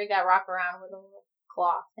we carried that rock around with a little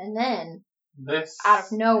cloth. And then, This out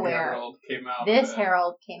of nowhere, Herald came out. this of it.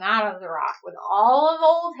 Harold came out of the rock with all of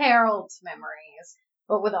old Harold's memories,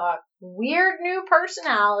 but with a weird new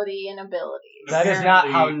personality and abilities. That is not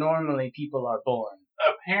how Apparently- normally people are born.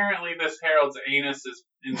 Apparently, this Herald's anus is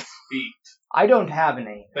in his feet. I don't have an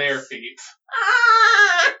anus. Their feet.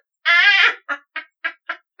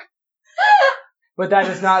 But that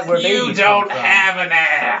is not where You babies don't come from. have an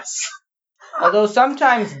ass. Although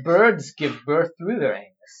sometimes birds give birth through their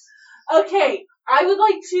anus. Okay, I would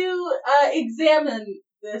like to examine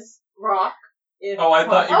this rock. If Oh, I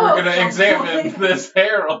thought you were going to some examine point. this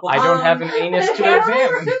Herald. I don't have an anus to Harold,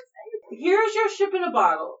 examine. Here's your ship in a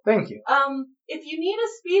bottle. Thank you. If you need a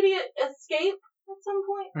speedy escape at some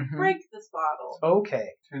point, Mhm. break this bottle. Okay.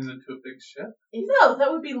 Turns into a big ship. No,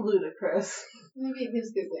 that would be ludicrous. Maybe it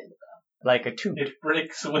gives good wind. Like a toot. It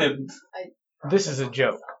breaks wind. This is a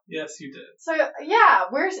joke. Yes, you did. So, yeah,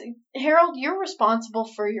 where's Harold? You're responsible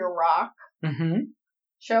for your rock. Mm-hmm.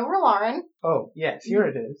 Show Rolaren. Oh, yes, here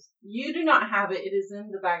it is. You do not have it. It is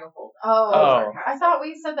in the bag of holding. Oh. I thought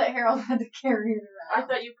we said that Harold had to carry it I around.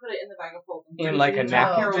 thought you put it in the bag of holding. In like a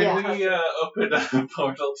napkin. Harold Did yeah. we open a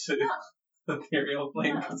portal to the ethereal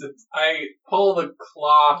plane? Because I pull the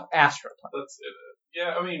cloth Astral. that's in it.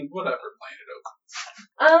 Yeah, I mean, whatever,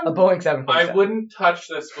 Planet Oak. A Boeing 747. I wouldn't touch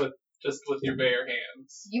this with your bare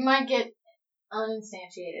hands. You might get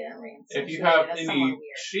uninstantiated and reinstantiated. If you have as any someone weird.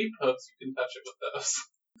 sheep hooks, you can touch it with those.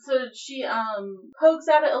 So she pokes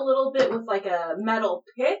at it a little bit with like a metal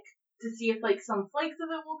pick to see if like some flakes of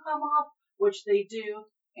it will come off, which they do,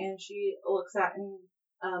 and she looks at and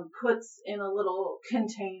puts in a little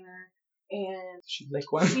container, and She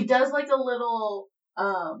lick one. she does like a little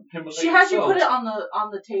Himalayan she has you salt. put it on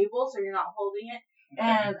the table so you're not holding it.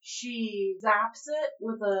 And she zaps it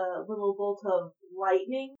with a little bolt of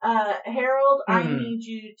lightning. Harold, I need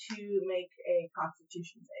you to make a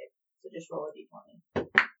Constitution save. So just roll a d20.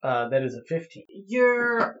 That is a 15.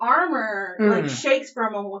 Your armor like shakes for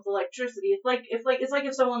a moment with electricity. It's like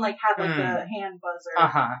if someone like had like the hand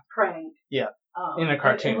buzzer crank. Yeah. In a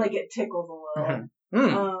cartoon. And, like it tickles a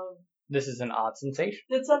little. This is an odd sensation.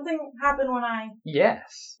 Did something happen when I?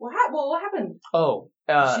 Yes. What happened? Oh.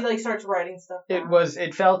 She like starts writing stuff down.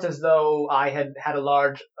 It felt as though I had a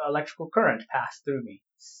large electrical current pass through me.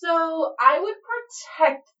 So I would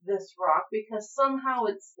protect this rock because somehow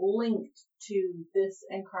it's linked to this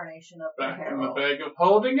incarnation of the Back in the Herald. bag of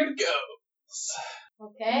holding it goes.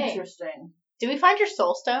 Okay. Interesting. Did we find your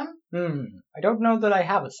soul stone? I don't know that I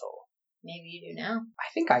have a soul. Maybe you do now. I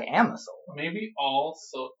think I am a soul. Maybe all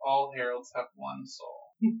heralds have one soul.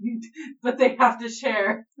 But they have to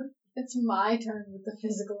share. It's my turn with the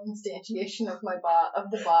physical instantiation of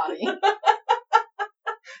the body.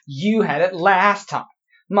 You had it last time.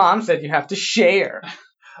 Mom said you have to share.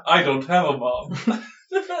 I don't have a mom.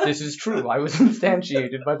 This is true. I was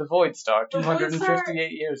instantiated by the Void Star The Void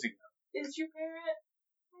 258 years ago. Is your parent,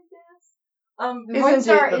 I guess? The Isn't Void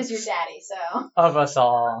Star it the- is your daddy, so. Of us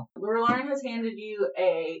all. Lauren has handed you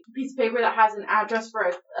a piece of paper that has an address for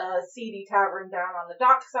a seedy tavern down on the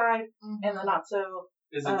dockside, and the not so.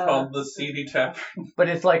 Is it called the Seedy Tavern? But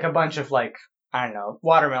it's like a bunch of like, I don't know,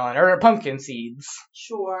 watermelon or pumpkin seeds.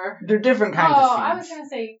 Sure. They're different kinds of seeds. I was gonna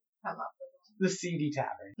say come up The seedy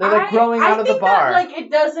tavern. They're like growing out of the I bar. think that, like,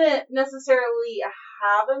 it doesn't necessarily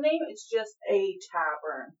have a name. It's just a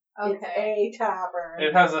tavern. with It's a tavern.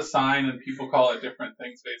 It has a sign, and people call it different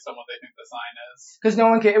things based on what they think the sign is. Because no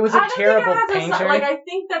one can. It was I a don't terrible think it has painter. like, I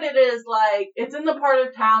think that it is, like, it's in the part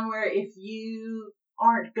of town where if you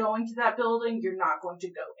aren't going to that building, you're not going to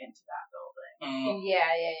go into that building. Yeah.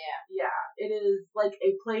 Yeah, it is, like,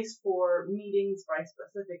 a place for meetings by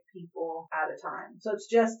specific people at a time. So it's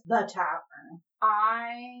just the tavern.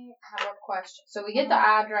 I have a question. So we get the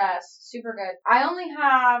address. Super good. I only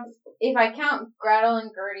have, if I count Gretel and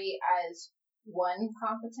Gertie as one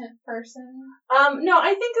competent person. No,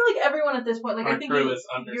 I think, like, everyone at this point, like, Our I think crew you- is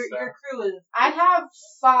understaffed. your crew is. I have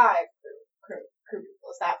 5 crew people.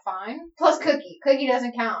 Is that fine? Plus Cookie. Cookie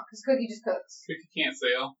doesn't count because Cookie just cooks. Cookie can't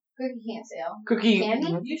sail. Cookie can't sail. Cookie Can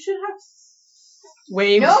he? You should have.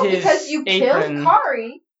 waves No, his because you apron killed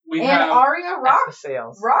Kari We and have Arya at Rock the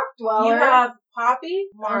sails. Dweller. You have Poppy,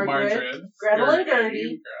 Margaret, Margaret, Gretel and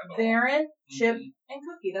Gertie, Gretel. Theron, Chip, Mhm. and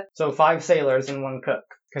Cookie. That's, So 5 sailors and 1 cook.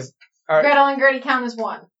 Because Gretel and Gertie count as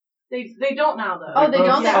one. they don't now though. Oh, they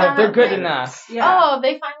don't? Yeah. They're not they're that good great. enough. Yeah. Oh,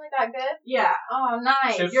 they finally got good? Yeah. Oh,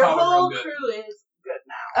 nice. Chip- Your Probably real whole good. crew is good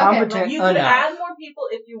now. Okay, Competent You could enough. add more people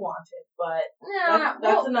if you wanted, but that's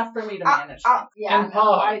well, enough for me to manage. yeah. And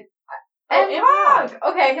Pog. And Pog.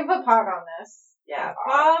 Okay, I can put Pog on this. Yeah,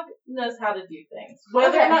 Pog knows how to do things.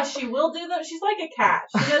 Whether or not she will do them, she's like a cat.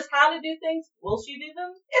 She knows how to do things. Will she do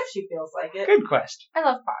them? If she feels like it. Good question. I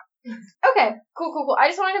love Pog. Okay, cool. I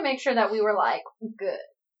just wanted to make sure that we were, like, good.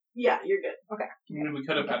 Yeah, you're good. We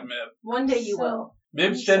could have had Mib. One day you So- will.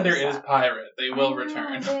 Mib's I'm so gender is sad. pirate. They will I know,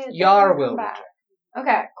 return. they Yar will come back.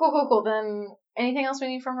 Okay, cool. Then, anything else we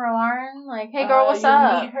need from Lauren? Like, hey girl, what's you'll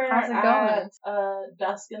up? Meet her How's it at, going?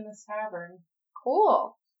 dusk in this tavern.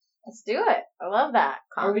 Cool. Let's do it. I love that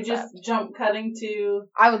Or we concept. just jump cutting to.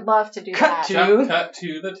 I would love to do Cut that. to- Jump cut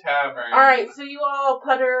to the tavern. All right, so you all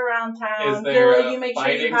putter around town. Is there Gilly, a you make sure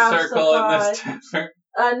fighting you have circle supplies. in this tavern?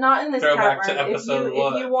 Not in this Throwback tavern. to episode if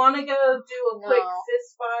 1. you want to go do a quick No.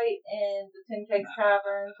 fist fight in the Tin Kegs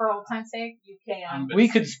Tavern, For old time's sake. you can. We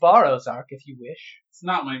could spar Ozark if you wish. It's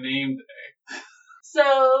not my name today.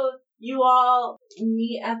 So you all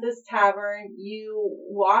meet at this tavern. You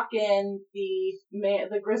walk in.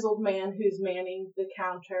 The grizzled man who's manning the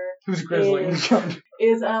counter Who's grizzly?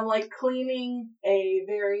 is like cleaning a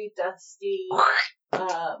very dusty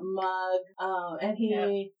mug. And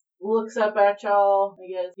he looks up at y'all.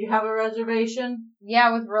 He goes, "You have a reservation?"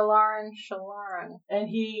 Yeah, with Relaren Shalaran. And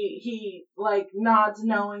he like nods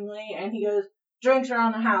knowingly, and he goes, "Drinks are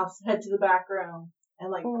on the house. Head to the back room."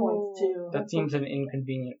 and like points to. That seems an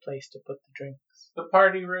inconvenient place to put the drinks. The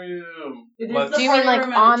party room. It is Let's- the Do you mean party like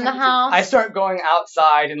room at on the Chuck E. Cheese. house? I start going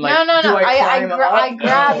outside and like, no. do I I climb up?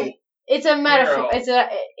 grab. No. It's a metaphor. Carol. It's a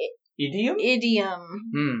Idiom?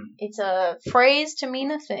 idiom. It's a phrase to mean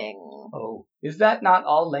a thing. Oh, is that not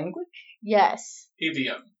all language? Yes.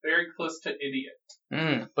 Idiom. Very close to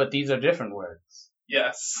idiot. But these are different words.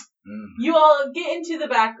 Yes. You all get into the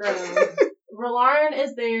back room. R'hllor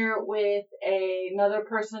is there with another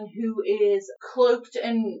person who is cloaked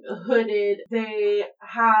and hooded. They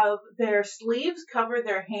have their sleeves cover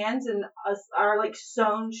their hands and are like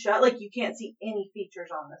sewn shut. Like you can't see any features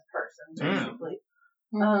on this person, basically.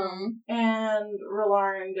 And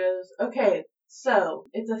R'hllor goes, okay, so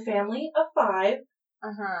it's a family of 5.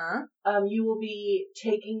 You will be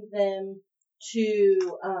taking them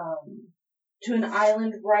to an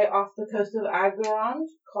island right off the coast of Aglarond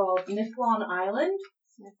called Niflon Island.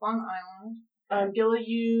 Niflon Island. Gilla,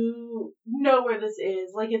 you know where this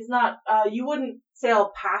is. Like, it's not, you wouldn't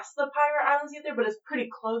sail past the Pirate Islands either, but it's pretty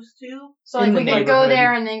close to. So, like, In we the could go neighborhood.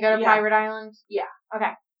 there and then go to Yeah. Pirate Island? Yeah.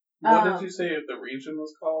 Okay. What did you say the region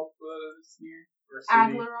was called? Was near or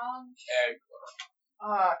city? Aglarond?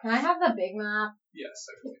 Can I have the big map? Yes.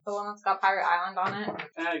 The one that's got Pirate Island on it?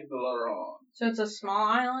 Aglarond. So it's a small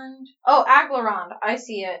island? Oh, Aglarond. I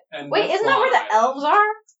see it. And Wait, isn't that where the Niflheim. elves are?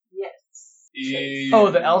 Yes.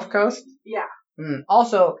 Oh, the Elf Coast? Yeah.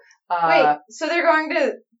 Also, Wait, so they're going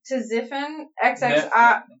to Ziffin?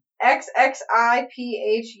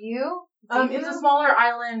 XXIPHU? It's a smaller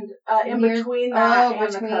island, in Near- between that and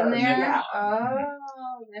between the coast. there? Yeah.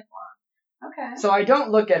 Oh, Niflon. Okay. so I don't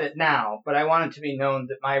look at it now, but I want it to be known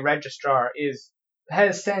that my registrar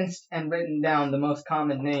has sensed and written down the most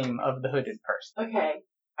common name of the hooded person. Okay.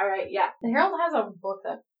 Alright, yeah. The Herald has a book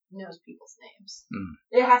that knows people's names.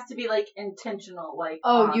 It has to be, like, intentional, like.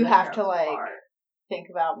 Oh, on you the have to, Herald's like, part. think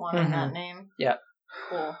about one in that name? Yeah.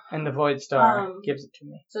 Cool. And the Void Star gives it to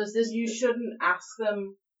me. So is this... You shouldn't ask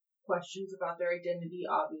them questions about their identity,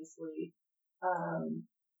 obviously.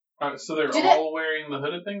 So they're Did all wearing the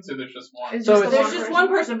hooded things, or there's just one? It's So just the it's- There's just one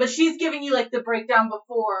person, but she's giving you, like, the breakdown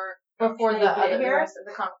before before they the get other here. rest of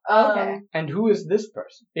the con. Okay. And who is this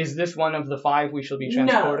person? Is this one of the 5 we shall be No.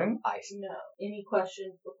 transporting? I see. No. Any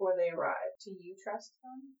questions before they arrive? Do you trust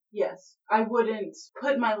them? Yes. I wouldn't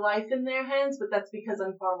put my life in their hands, but that's because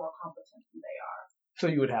I'm far more competent than they So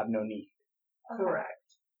you would have no need. are. Correct.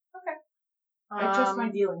 Okay. I trust my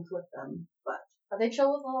dealings with them, but Are they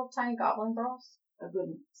chill with little tiny goblin girls? I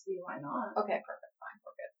wouldn't see why not. Okay, perfect. Fine.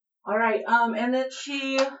 We're good. Alright, and then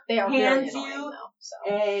she They are hands very annoying, you though, so.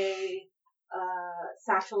 a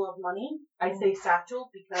satchel of money. I say satchel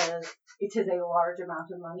because it is a large amount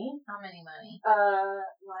of money. How many money?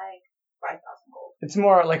 Like 5,000 gold. It's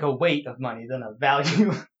more like a weight of money than a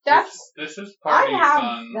value. That's... This is I party have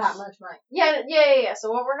funds. that much money. Yeah.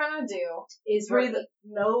 So what we're gonna do is Breathe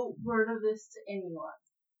no word of this to anyone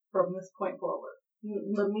from this point forward.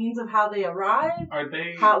 The means of how they arrive, Are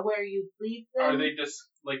they? where you leave them. Are they just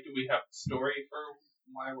like? Do we have a story for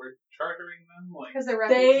why we're chartering them? Like, because they're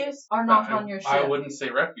They refugees. are not on your ship. I wouldn't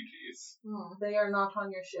say refugees, They are not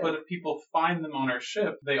on your ship. but if people find them on our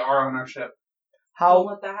ship, they are on our ship. Don't How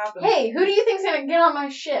let that happen. Hey, who do you think's gonna get on my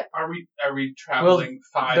ship? Are we traveling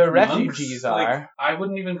 5 the months? refugees Like, are. I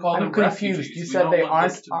wouldn't even call them I'm confused. refugees. You We said don't they want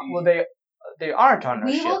aren't. this to be- Well, they aren't on our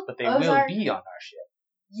We ship, will- but they those will are- be on our ship.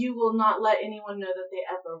 You will not let anyone know that they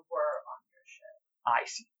ever were on your ship. I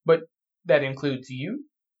see. But that includes you.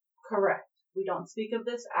 Correct. We don't speak of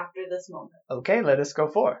this after this moment. Okay, let us go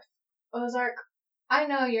forth. Ozark, I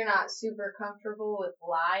know you're not super comfortable with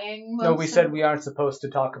lying. No, we most said of- we aren't supposed to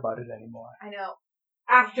talk about it anymore. I know.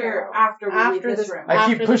 After we leave After this this- room. I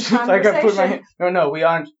keep After this pushing. Like I put my. conversation. No, we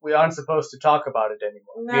aren't supposed to talk about it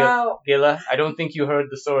anymore. No. Gilla, I don't think you heard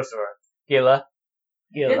the sorcerer. Gilla.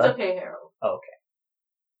 It's okay, Harold. Oh, okay.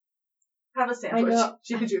 Have a sandwich. know.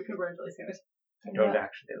 She did you a congratulations sandwich. I don't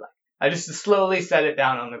actually like it. I just slowly set it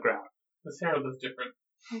down on the ground. This Harold is different.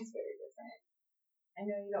 It's very different. I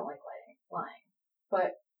know you don't like lying,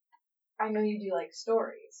 but I know you do like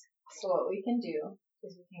stories. So what we can do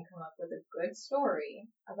is we can come up with a good story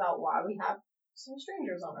about why we have some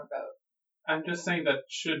strangers on our boat. I'm just saying that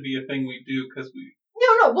should be a thing we do because we.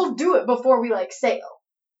 No, we'll do it before we like sail.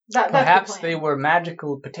 That's Perhaps the they plan. were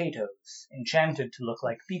magical potatoes, enchanted to look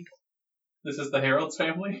like people. This is the Harold's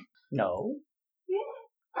family. No.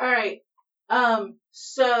 Alright.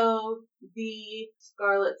 So the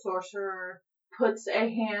Scarlet Sorcerer puts a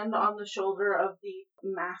hand on the shoulder of the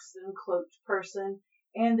masked and cloaked person,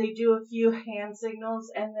 and they do a few hand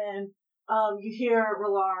signals, and then you hear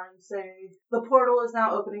R'hllor say, "The portal is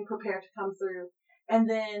now opening, prepare to come through." And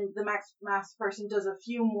then the masked person does a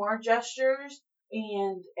few more gestures,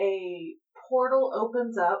 and a portal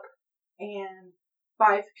opens up, and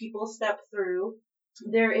 5 people step through.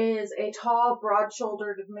 There is a tall,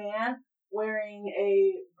 broad-shouldered man wearing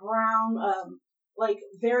a brown,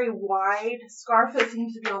 very wide scarf that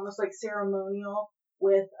seems to be almost like ceremonial,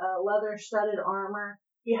 with leather-studded armor.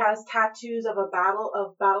 He has tattoos of battle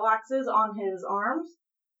axes on his arms.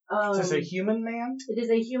 Is this a human man? It is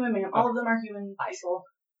a human man. All of them are human I see. people.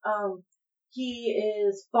 He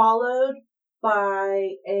is followed by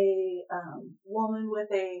a woman with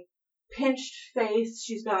a pinched face.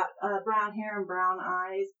 She's got brown hair and brown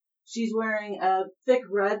eyes. She's wearing a thick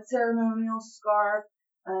red ceremonial scarf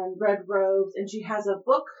and red robes, and she has a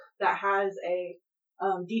book that has a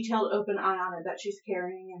detailed open eye on it that she's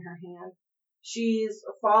carrying in her hand. She's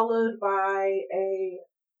followed by a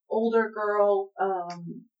older girl.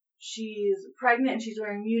 She's pregnant and she's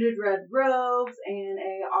wearing muted red robes and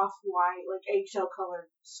a off-white, eggshell colored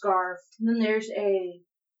scarf. And then there's a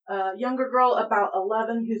younger girl about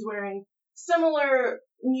 11 who's wearing similar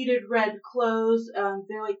muted red clothes.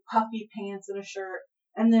 They're like puffy pants and a shirt.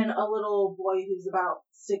 And then a little boy who's about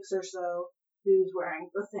 6 or so who's wearing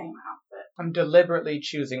the same outfit. I'm deliberately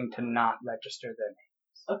choosing to not register their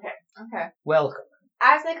name. Okay. Welcome.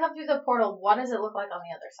 As they come through the portal, what does it look like on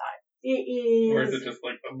the other side? It is. Or is it just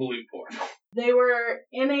like a blue portal? They were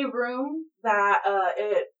in a room that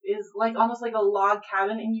it is like almost like a log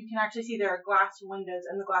cabin, and you can actually see there are glass windows,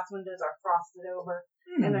 and the glass windows are frosted over,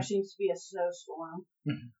 and there seems to be a snowstorm.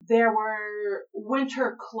 There were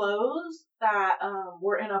winter clothes that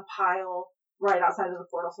were in a pile right outside of the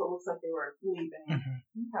portal, so it looks like they were leaving.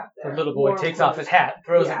 Okay. The little boy Warm takes off his clothes. hat,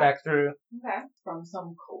 throws Yeah. it back through. Okay. From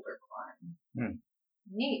some colder clime.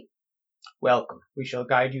 Neat. Welcome. We shall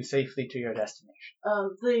guide you safely to your destination.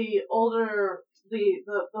 The older,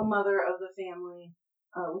 the mother of the family,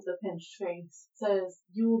 with the pinched face, says,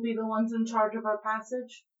 "You will be the ones in charge of our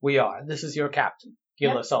passage? We are. This is your captain,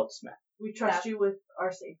 Gilla Yep. Saltsmith. We trust you with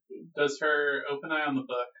our safety." Does her open eye on the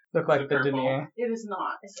book? Look like Is it the purple? denier. It is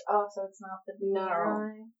not. So it's not the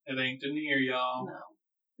No. It ain't Denier, y'all. No.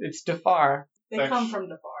 It's Jafar. They That's- come from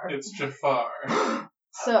Defar. It's Jafar.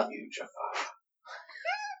 So You, Jafar.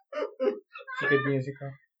 It's a good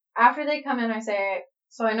musical. after they come in, I say,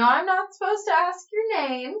 so I know I'm not supposed to ask your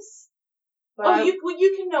names. But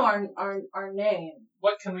you can know our name.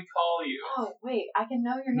 What can we call you? Oh, wait, I can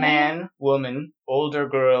know your name? Man, woman, older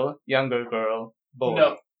girl, younger girl, boy.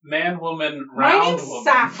 No, man, woman, My round name's woman.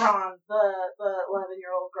 Saffron, the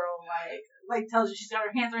 11-year-old girl, like tells you she's got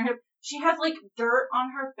her hands on her hip. She has dirt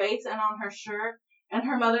on her face and on her shirt, and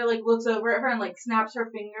her mother looks over at her and snaps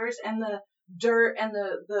her fingers, and the dirt and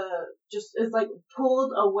the just is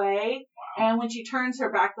pulled away. Wow. And when she turns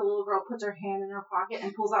her back, the little girl puts her hand in her pocket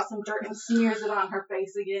and pulls out some dirt and smears it on her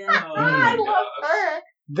face again. Oh I my love gosh. her.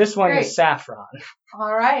 This one Great. is Saffron.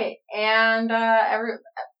 All right, and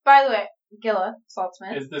by the way, Gilla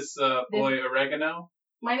Saltsmith. Is this boy Oregano?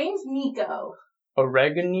 My name's Nico.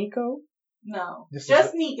 Oregonico? No, This is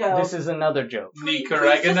just Nico. This is another joke. Nick Please just call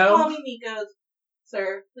Oregano? me Nico,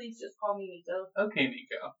 sir. Please just call me Nico. Okay,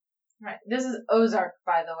 Nico. Right, this is Ozark,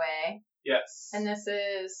 by the way, Yes. and this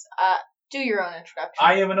is do your own introduction.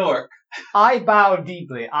 I am an orc. I bow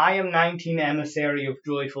deeply. I am 19 Emissary of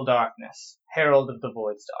Joyful Darkness, Herald of the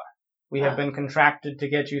Void Star. We have been contracted to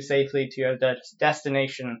get you safely to your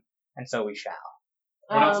destination, and so we shall.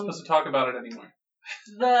 We're not supposed to talk about it anymore.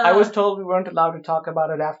 I was told we weren't allowed to talk about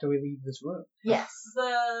it after we leave this room. Yes.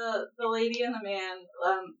 the lady and the man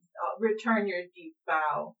return your deep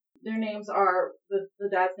bow. Their names are the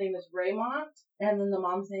dad's name is Raymond, and then the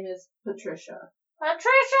mom's name is Patricia.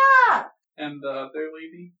 Patricia! And the other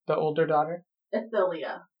lady? The older daughter?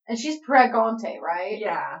 Athilia. And she's pregante, right?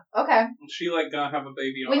 Yeah, Okay. She gonna have a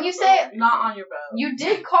baby on When her you boat. say not on your boat. you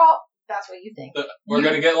did call, that's what you think. We're you-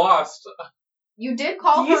 gonna get lost. You did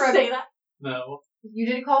call Do you her say that? No. You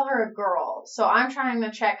did call her a girl, so I'm trying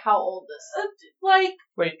to check how old this is.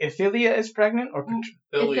 Wait, Athilia is pregnant or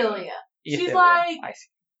Billy. Athilia. She's Athilia. like- I see.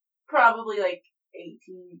 Probably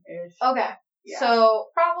 18-ish. Okay. Yeah. So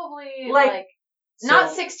probably Like- not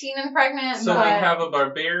So- 16 and pregnant, So but we have a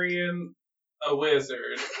barbarian, a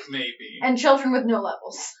wizard, maybe, and children with no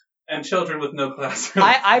levels. and children with no class.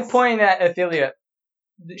 I point at Athilia.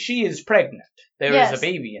 She is pregnant. There is Yes. a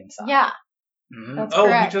baby inside. Yeah, Mhm. that's Oh,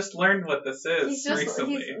 correct. he just learned what this is He's just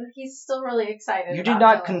recently. he's still really excited. You about did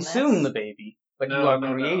not knowing consume this. the baby, but you No, are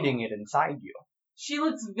no, creating no. it inside you. She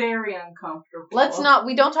looks very uncomfortable.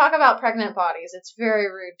 We don't talk about pregnant bodies. It's very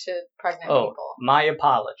rude to pregnant Oh, people. my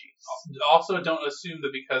apologies. Also, don't assume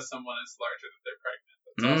that because someone is larger that they're pregnant.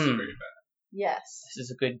 That's also Mm. very bad. Yes.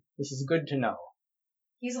 This is good to know.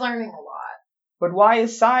 He's learning a lot. But why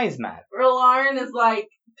is size matter? Lauren is like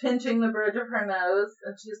pinching the bridge of her nose,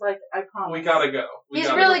 and she's like, "I promise." We gotta go. He's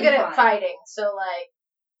gotta really go. good at fighting, so like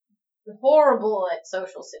horrible at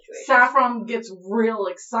social situations. Saffron gets real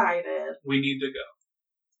excited. We need to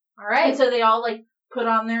go. All right. And so they all like put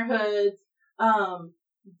on their hoods.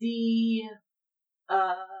 The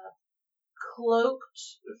cloaked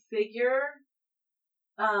figure,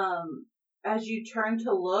 as you turn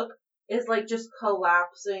to look, is like just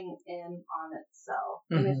collapsing in on itself,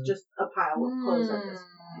 and it's just a pile of clothes at this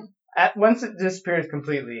point. Once it disappears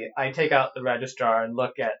completely, I take out the registrar and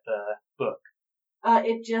look at the book.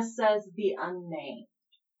 It just says the unnamed,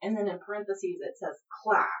 and then in parentheses it says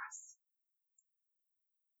class.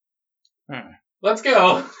 Let's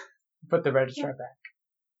go. Put the registrar back.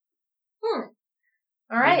 All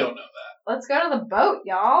right. We don't know that. Let's go to the boat,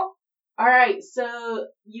 y'all. All right, so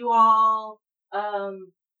you all,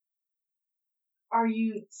 are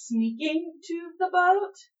you sneaking to the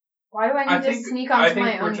boat? Why do I need to sneak onto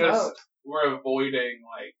my own boat? We're avoiding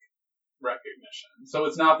like recognition. So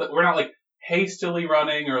it's not that we're not like hastily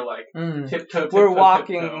running or like tiptoe. We're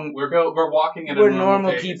walking. Tiptoe. We're walking at a We're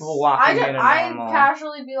normal pace. pace. People walking in a normal. I'd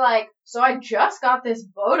casually be like, so I just got this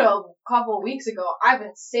boat a couple of weeks ago. I've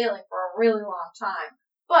been sailing for a really long time.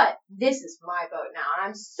 But this is my boat now, and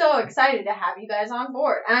I'm so excited to have you guys on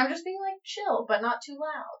board. And I'm just being like chill, but not too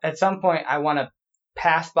loud. At some point, I want to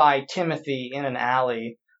pass by Timothy in an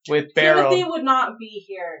alley with Beryl. Timothy would not be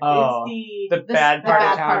here. Oh, it's the bad part of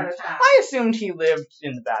part town. of town. I assumed he lived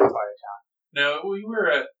in the bad part of town. No, we were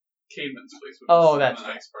at Cademan's place. Which Oh, is that's in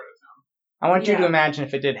the nice part of town. I want you to Yeah. imagine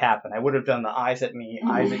if it did happen. I would have done the eyes at me,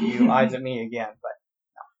 eyes at you, eyes at me again. But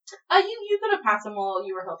You could have passed him while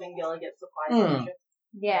you were helping Gilly get supplies. and shit.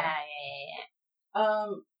 Yeah.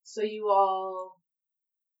 So you all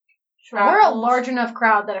We're a travel. large enough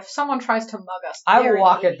crowd that if someone tries to mug us, I they're will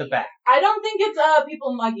walk an at the idiot. back. I don't think it's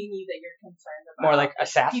people mugging you that you're concerned about. More like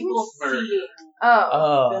assassins? People Murder. seeing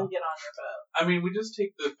Oh. them get on your boat. I mean, we just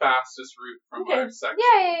take the fastest route from Okay. our section.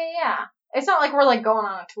 Yeah. It's not like we're like going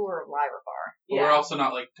on a tour of Lyra But we're also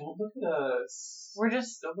not like, don't look at us. We're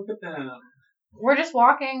just Don't look at them.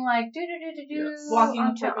 walking like do. Yes. Walking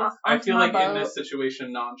onto purpose. I onto feel my like boat. in this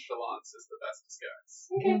situation, nonchalance is the best disguise.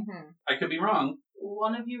 Okay. Mhm. I could be wrong.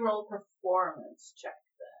 One of you roll performance check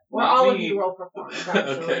then. Or Not all of me. you roll performance,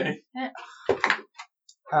 actually. Okay.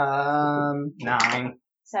 9.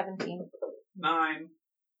 17. 9.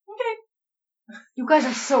 You guys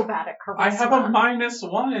are so bad at charisma. I have a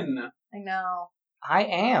 -1. I know. I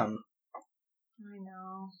am.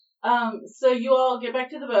 So you all get back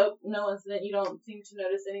to the boat. No incident. You don't seem to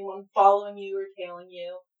notice anyone following you or tailing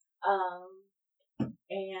you.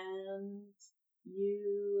 And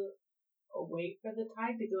you wait for the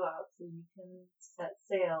tide to go out so you can set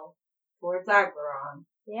sail towards Aglaron.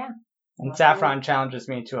 Yeah. And Saffron challenges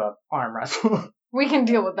me to a arm wrestle. We can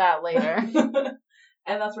deal with that later.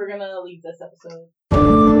 And that's where we're gonna leave this episode.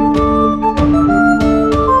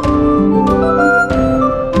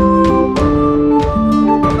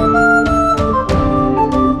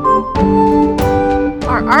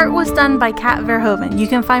 Our art was done by Kat Verhoeven. You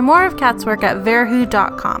can find more of Kat's work at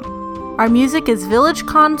verhu.com. Our music is Village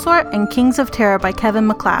Consort and Kings of Terror by Kevin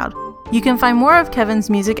MacLeod. You can find more of Kevin's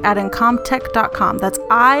music at incompetech.com. That's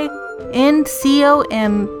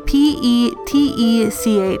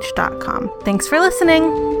INCOMPETECH.com. Thanks for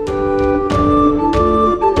listening.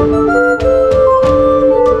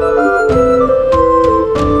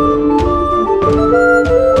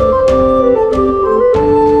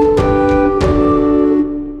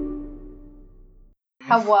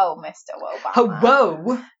 Hello, Mr. Obama.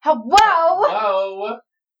 Hello! Hello, Whoa!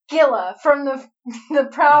 Gilla from the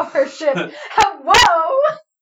prow of her ship. Hello.